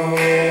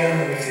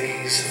unaware of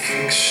these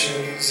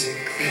afflictions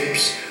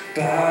eclipsed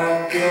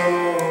by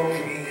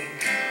glory,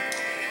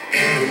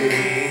 and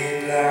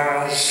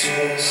realize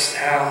just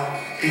how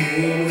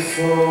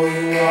beautiful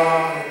you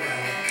are, and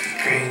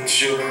how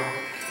great your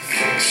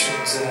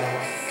affections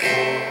are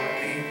for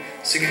me.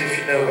 Sing it if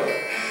you know it.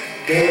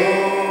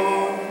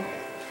 Know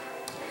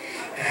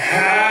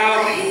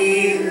how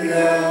he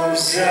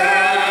loves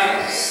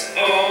us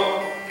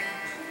all.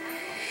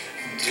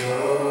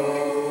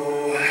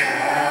 Know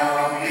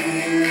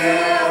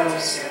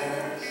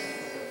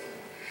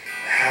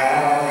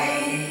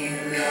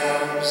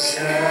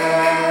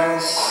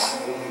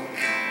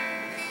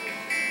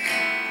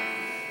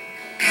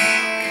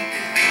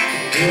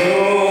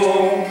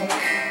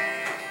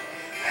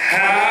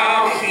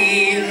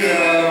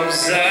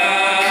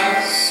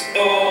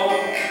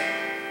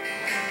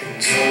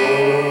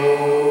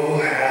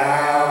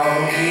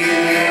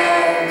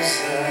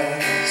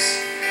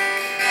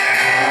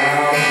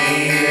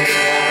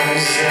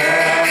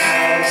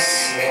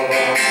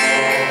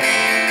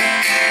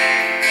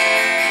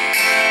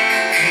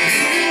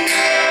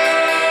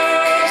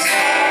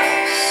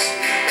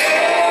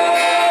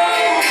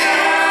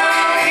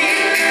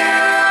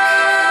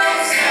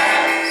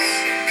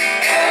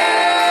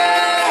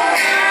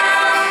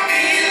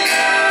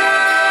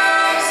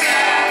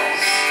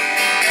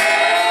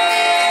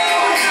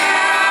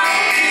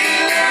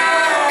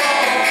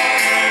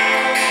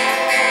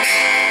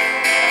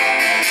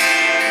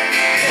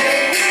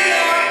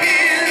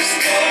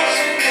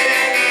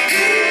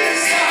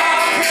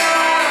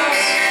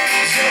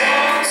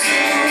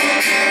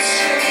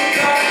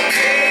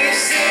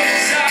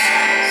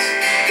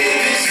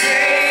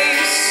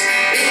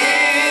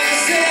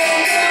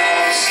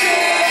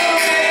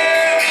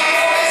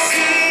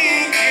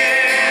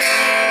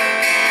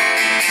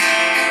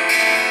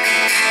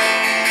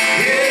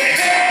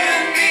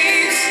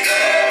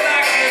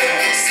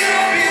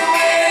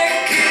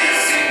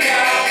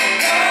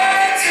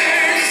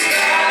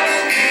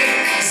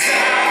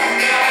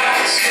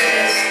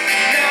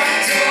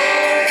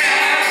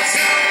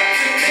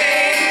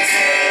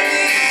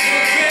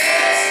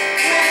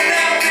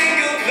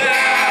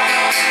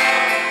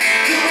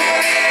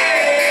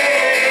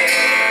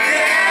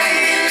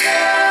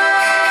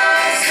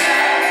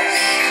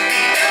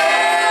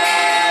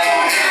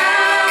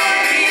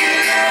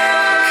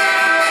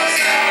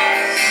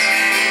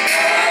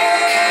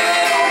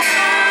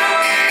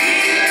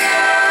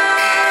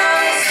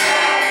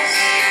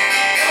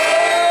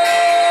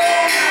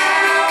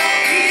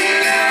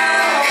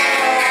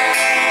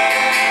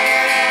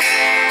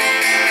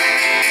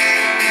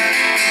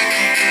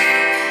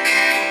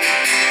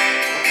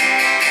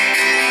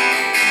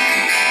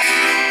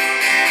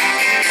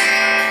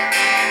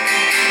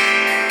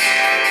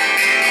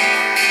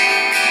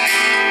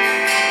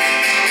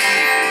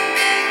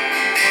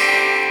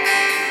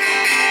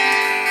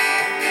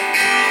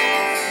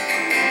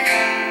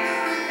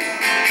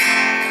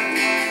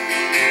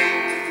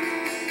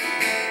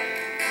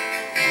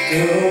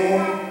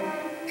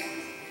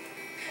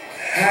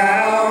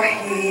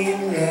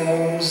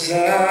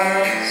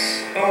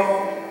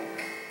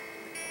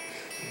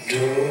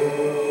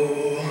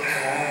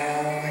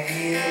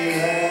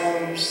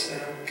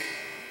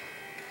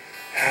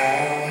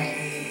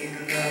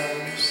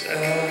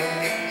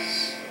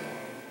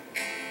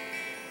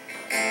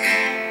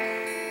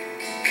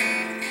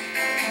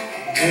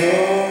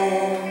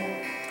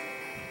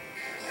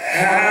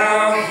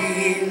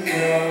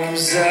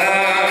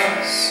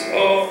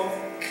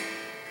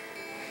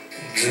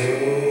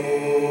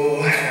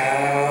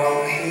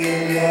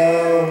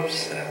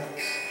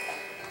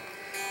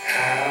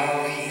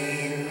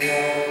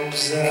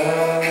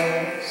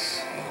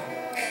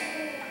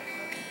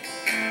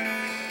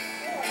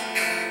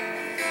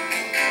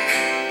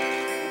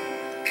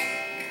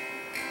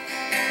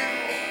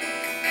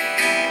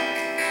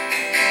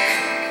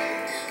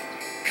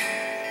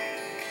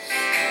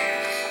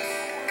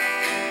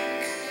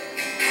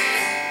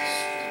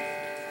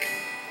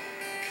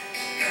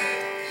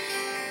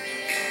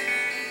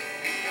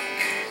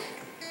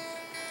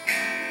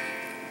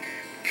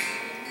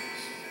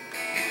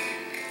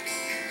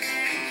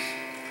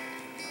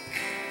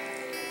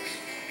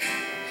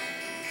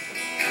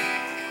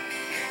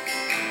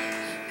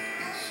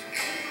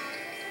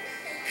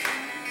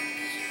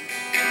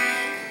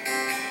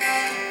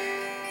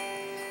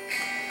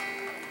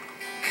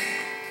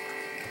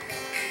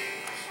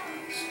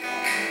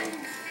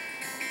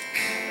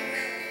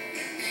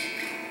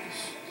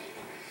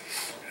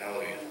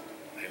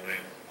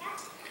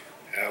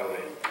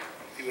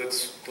you would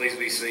please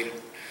be seated.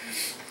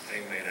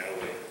 Amen.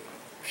 Hallelujah.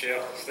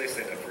 Michelle, stay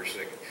stand up for a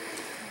second.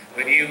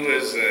 When you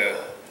was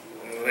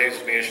they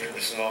was ministering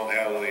the song,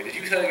 Hallelujah, did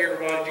you hug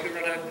everybody? Did you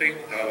go run hug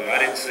people? I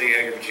didn't see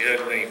you, but you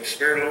hugged me. The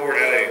Spirit of the Lord,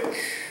 hallelujah.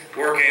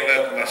 Word came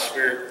up in my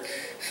spirit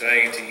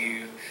saying to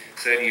you,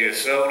 said you have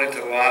sown into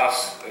the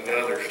lives of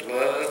others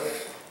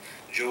love,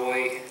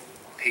 joy,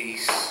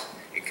 peace,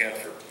 and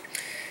comfort.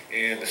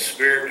 And the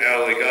Spirit,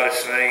 hallelujah, God is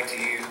saying to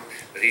you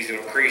that He's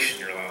going to increase in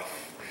your life.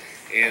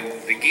 And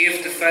the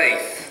gift of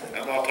faith,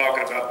 I'm not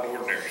talking about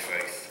ordinary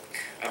faith.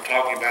 I'm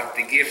talking about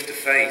the gift of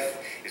faith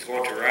is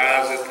going to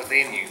rise up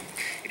within you.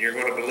 And you're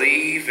going to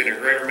believe in a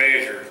greater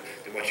measure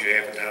than what you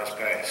have in times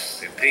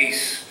past. And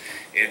peace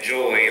and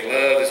joy and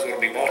love is going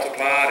to be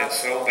multiplied and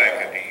sown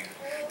back unto you.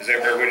 Does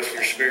that bear witness to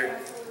your spirit?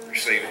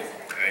 Receive it.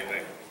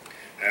 Amen.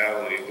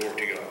 Hallelujah.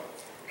 Glory to God.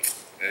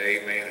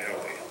 Amen.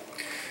 Hallelujah.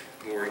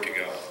 Glory to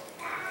God.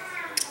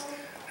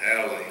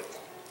 Hallelujah.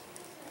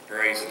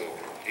 Praise the Lord.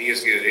 He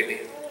is good, isn't He?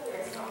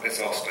 Let's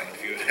all stand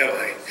if you would.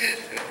 Hallelujah.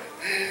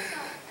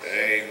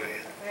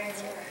 Amen.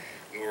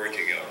 Glory to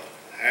God.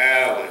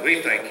 Hallelujah.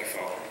 We thank you,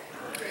 Father.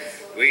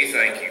 We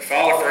thank you,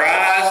 Father, for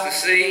eyes to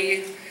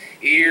see,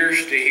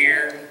 ears to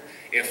hear,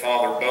 and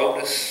Father,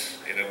 boldness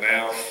and a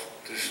mouth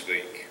to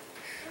speak.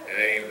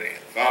 Amen.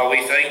 Father,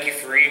 we thank you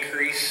for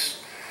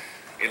increase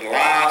in the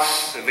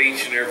lives of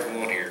each and every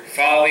one here.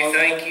 Father, we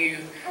thank you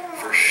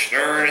for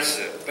stirring us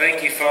up.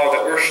 Thank you, Father,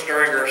 that we're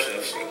stirring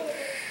ourselves up.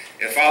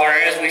 And Father,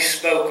 as we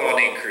spoke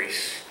on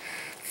increase,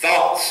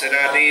 thoughts and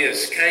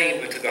ideas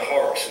came into the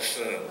hearts of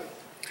some.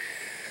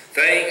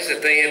 Things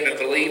that they have been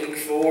believing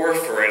for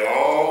a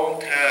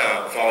long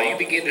time. Father, you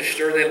begin to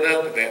stir them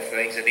up about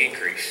things and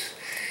increase.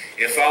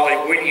 And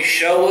Father, when you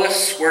show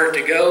us where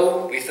to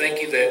go, we thank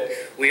you that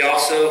we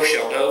also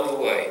shall know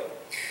the way.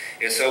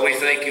 And so we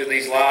thank you in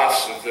these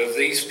lives of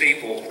these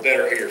people that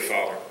are here,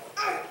 Father.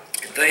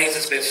 And things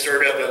that's been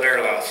stirred up in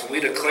their lives. So we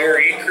declare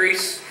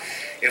increase.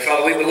 And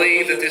Father, we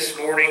believe that this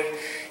morning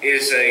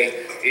is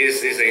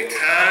a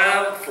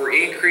time for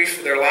increase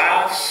for their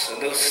lives.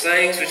 And those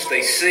things which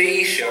they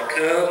see shall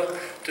come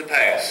to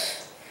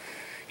pass.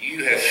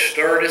 You have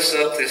stirred us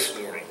up this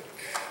morning.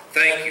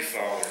 Thank you,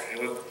 Father.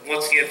 And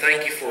once again,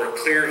 thank you for a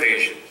clear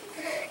vision,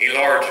 a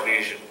large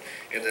vision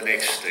in the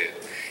next step.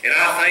 And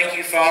I thank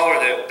you,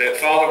 Father, that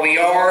Father, we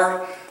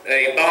are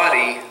a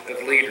body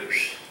of leaders.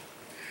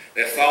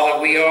 That, Father,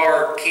 we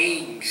are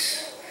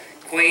kings,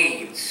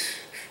 queens,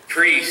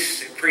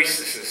 priests, and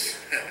priestesses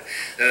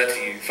unto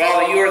you.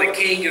 Father, you are the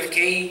King of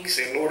kings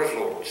and Lord of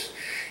lords.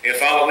 And,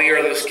 Father, we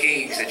are those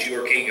kings that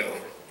you are king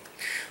over.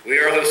 We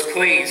are those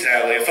queens,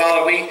 hallelujah.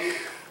 Father, we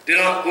do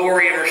not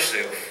glory in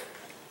ourselves.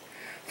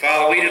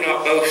 Father, we do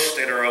not boast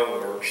in our own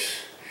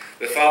works.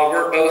 But, Father,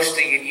 we're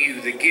boasting in you,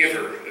 the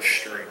giver of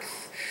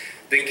strength,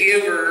 the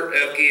giver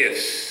of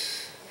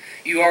gifts.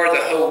 You are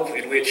the hope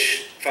in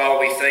which, Father,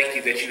 we thank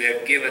you that you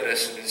have given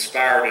us and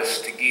inspired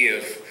us to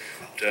give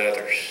to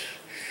others.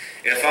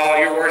 And,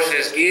 Father, your word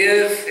says,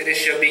 give, and it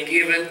shall be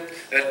given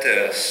unto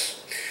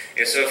us.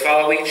 And so,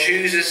 Father, we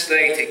choose this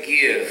day to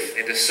give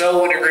and to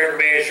sow in a greater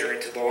measure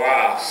into the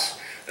lives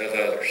of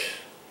others.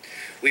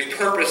 We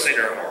purpose in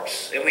our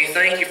hearts, and we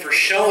thank you for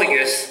showing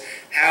us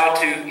how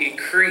to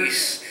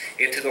increase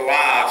into the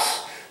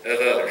lives of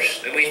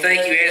others. And we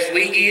thank you as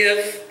we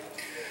give,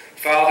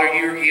 Father,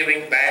 you're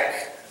giving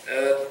back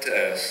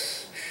to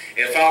us.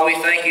 And Father, we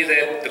thank you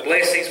that the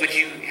blessings which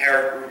you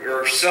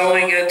are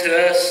sowing unto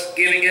us,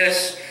 giving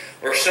us,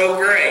 are so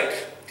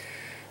great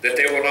that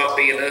there will not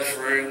be enough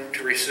room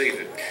to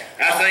receive it.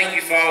 I thank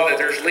you, Father, that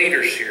there's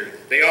leaders here.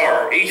 They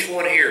are, each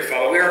one here,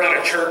 Father. We are not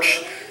a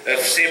church of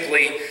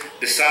simply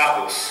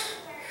disciples.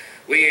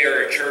 We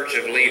are a church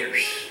of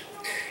leaders.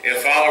 And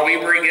Father, we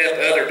bring up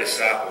other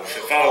disciples.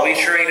 And Father, we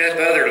train up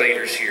other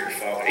leaders here,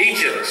 Father.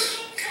 Each of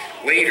us,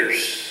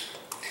 leaders.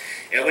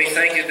 And we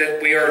thank you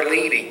that we are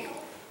leading.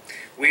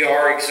 We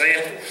are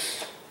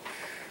examples.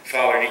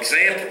 Father,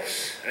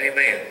 examples.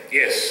 Amen.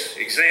 Yes,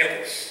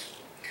 examples.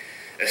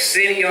 A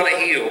city on a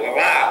hill, a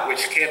light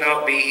which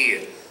cannot be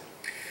hid.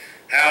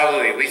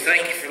 Hallelujah. We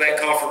thank you for that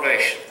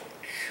confirmation.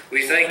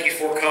 We thank you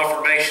for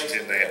confirmations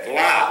in that. The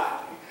light,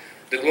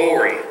 the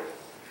glory,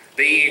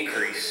 the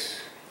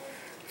increase.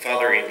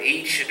 Father, in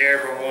each and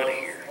every one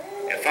here.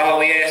 And Father,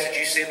 we ask that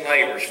you send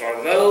laborers.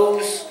 Father,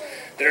 those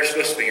that are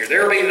supposed to be here.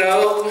 There will be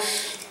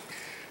those,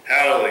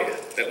 hallelujah,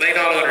 that may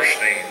not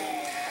understand.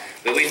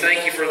 But we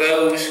thank you for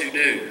those who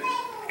do,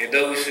 and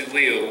those who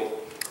will,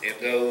 and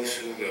those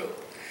who go.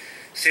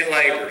 Send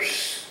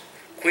laborers,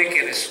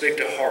 quicken and speak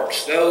to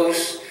hearts.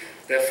 Those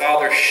that,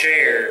 Father,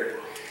 share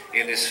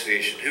in this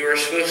vision, who are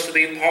supposed to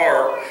be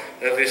part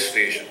of this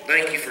vision.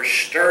 Thank you for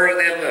stirring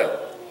them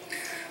up,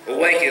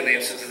 awaken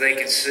them so that they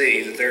can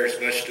see that there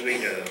is much to be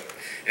done.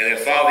 And that,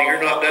 Father,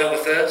 you're not done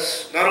with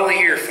us, not only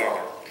here,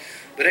 Father,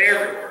 but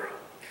everywhere.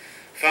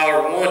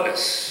 Father,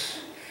 oneness,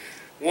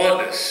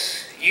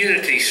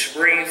 unity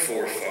spring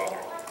forth, Father.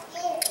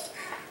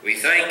 We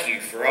thank you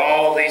for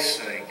all these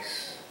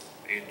things.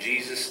 In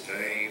Jesus'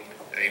 name,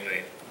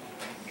 amen.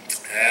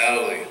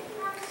 Hallelujah.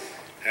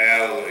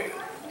 Hallelujah.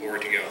 Glory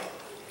to God.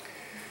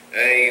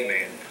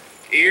 Amen.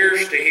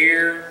 Ears to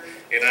hear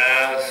and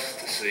eyes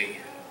to see.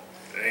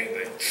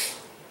 Amen.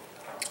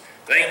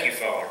 Thank you,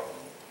 Father,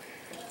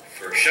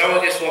 for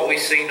showing us what we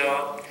see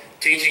not,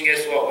 teaching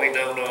us what we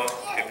know not,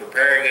 and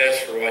preparing us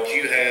for what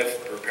you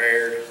have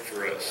prepared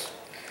for us.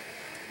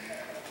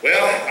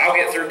 Well, I'll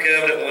get through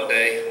covenant one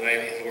day,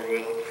 maybe, Lord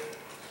willing.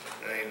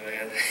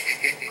 Amen.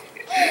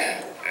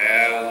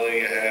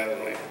 Hallelujah,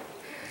 hallelujah.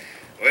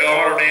 Well,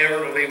 Arnold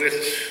Denver will be with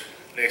us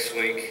next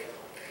week.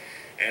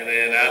 And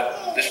then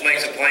I just make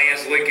some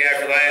plans the week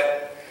after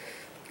that.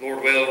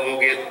 Lord willing,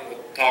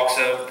 we'll talk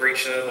some,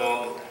 preach some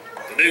on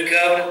the new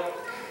covenant,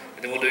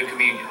 and then we'll do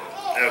communion.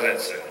 How's that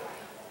sound?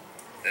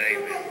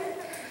 Amen.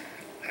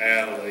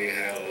 Hallelujah,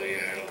 hallelujah,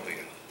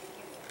 hallelujah.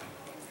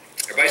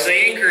 Everybody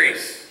say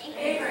increase.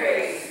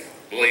 Increase.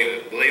 Believe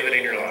it. Believe it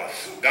in your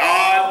life.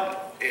 God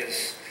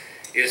is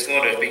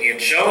going to begin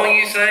showing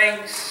you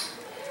things.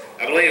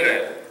 I believe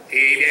that.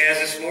 He has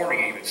this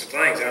morning even some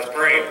things. I was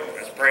praying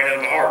out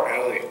of my heart.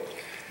 Hallelujah.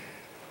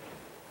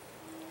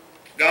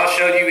 God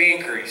showed you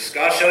increase.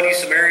 God showed you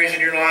some areas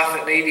in your life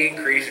that need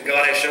increase. And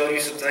God has showed you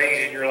some things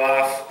in your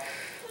life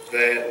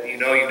that you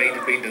know you need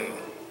to be doing.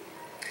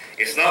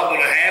 It's not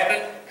going to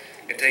happen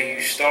until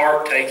you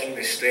start taking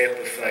the step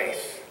of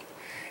faith.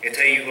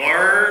 Until you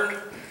learn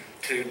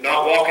to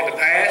not walk in the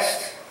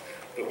past,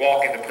 but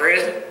walk in the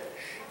present.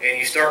 And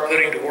you start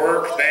putting to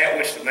work that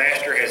which the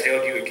Master has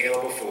held you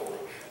accountable for.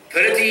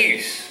 Put it to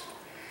use.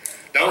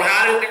 Don't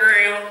hide it in the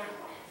ground.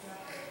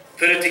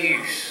 Put it to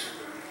use.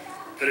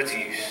 Put it to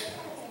use.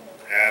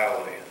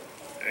 Hallelujah.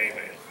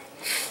 Amen.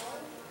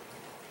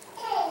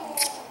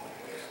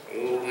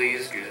 Oh, he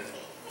is good.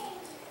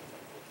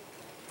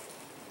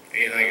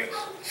 Anything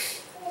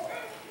else?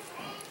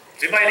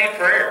 Does anybody need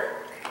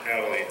prayer?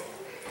 Hallelujah.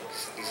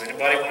 Does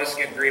anybody want us to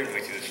get in agreement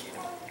with you this morning?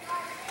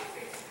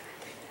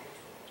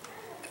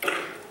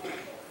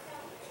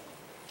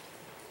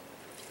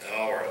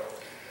 All right.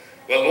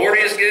 Well, Lord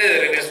is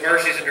good, and His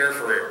mercies endure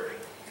forever.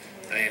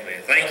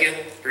 Amen. Thank you.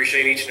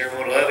 Appreciate each and every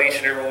one. Love each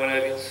and every one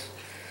of you.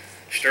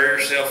 Stir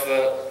yourself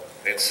up,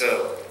 and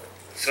so.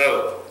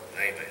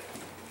 Amen.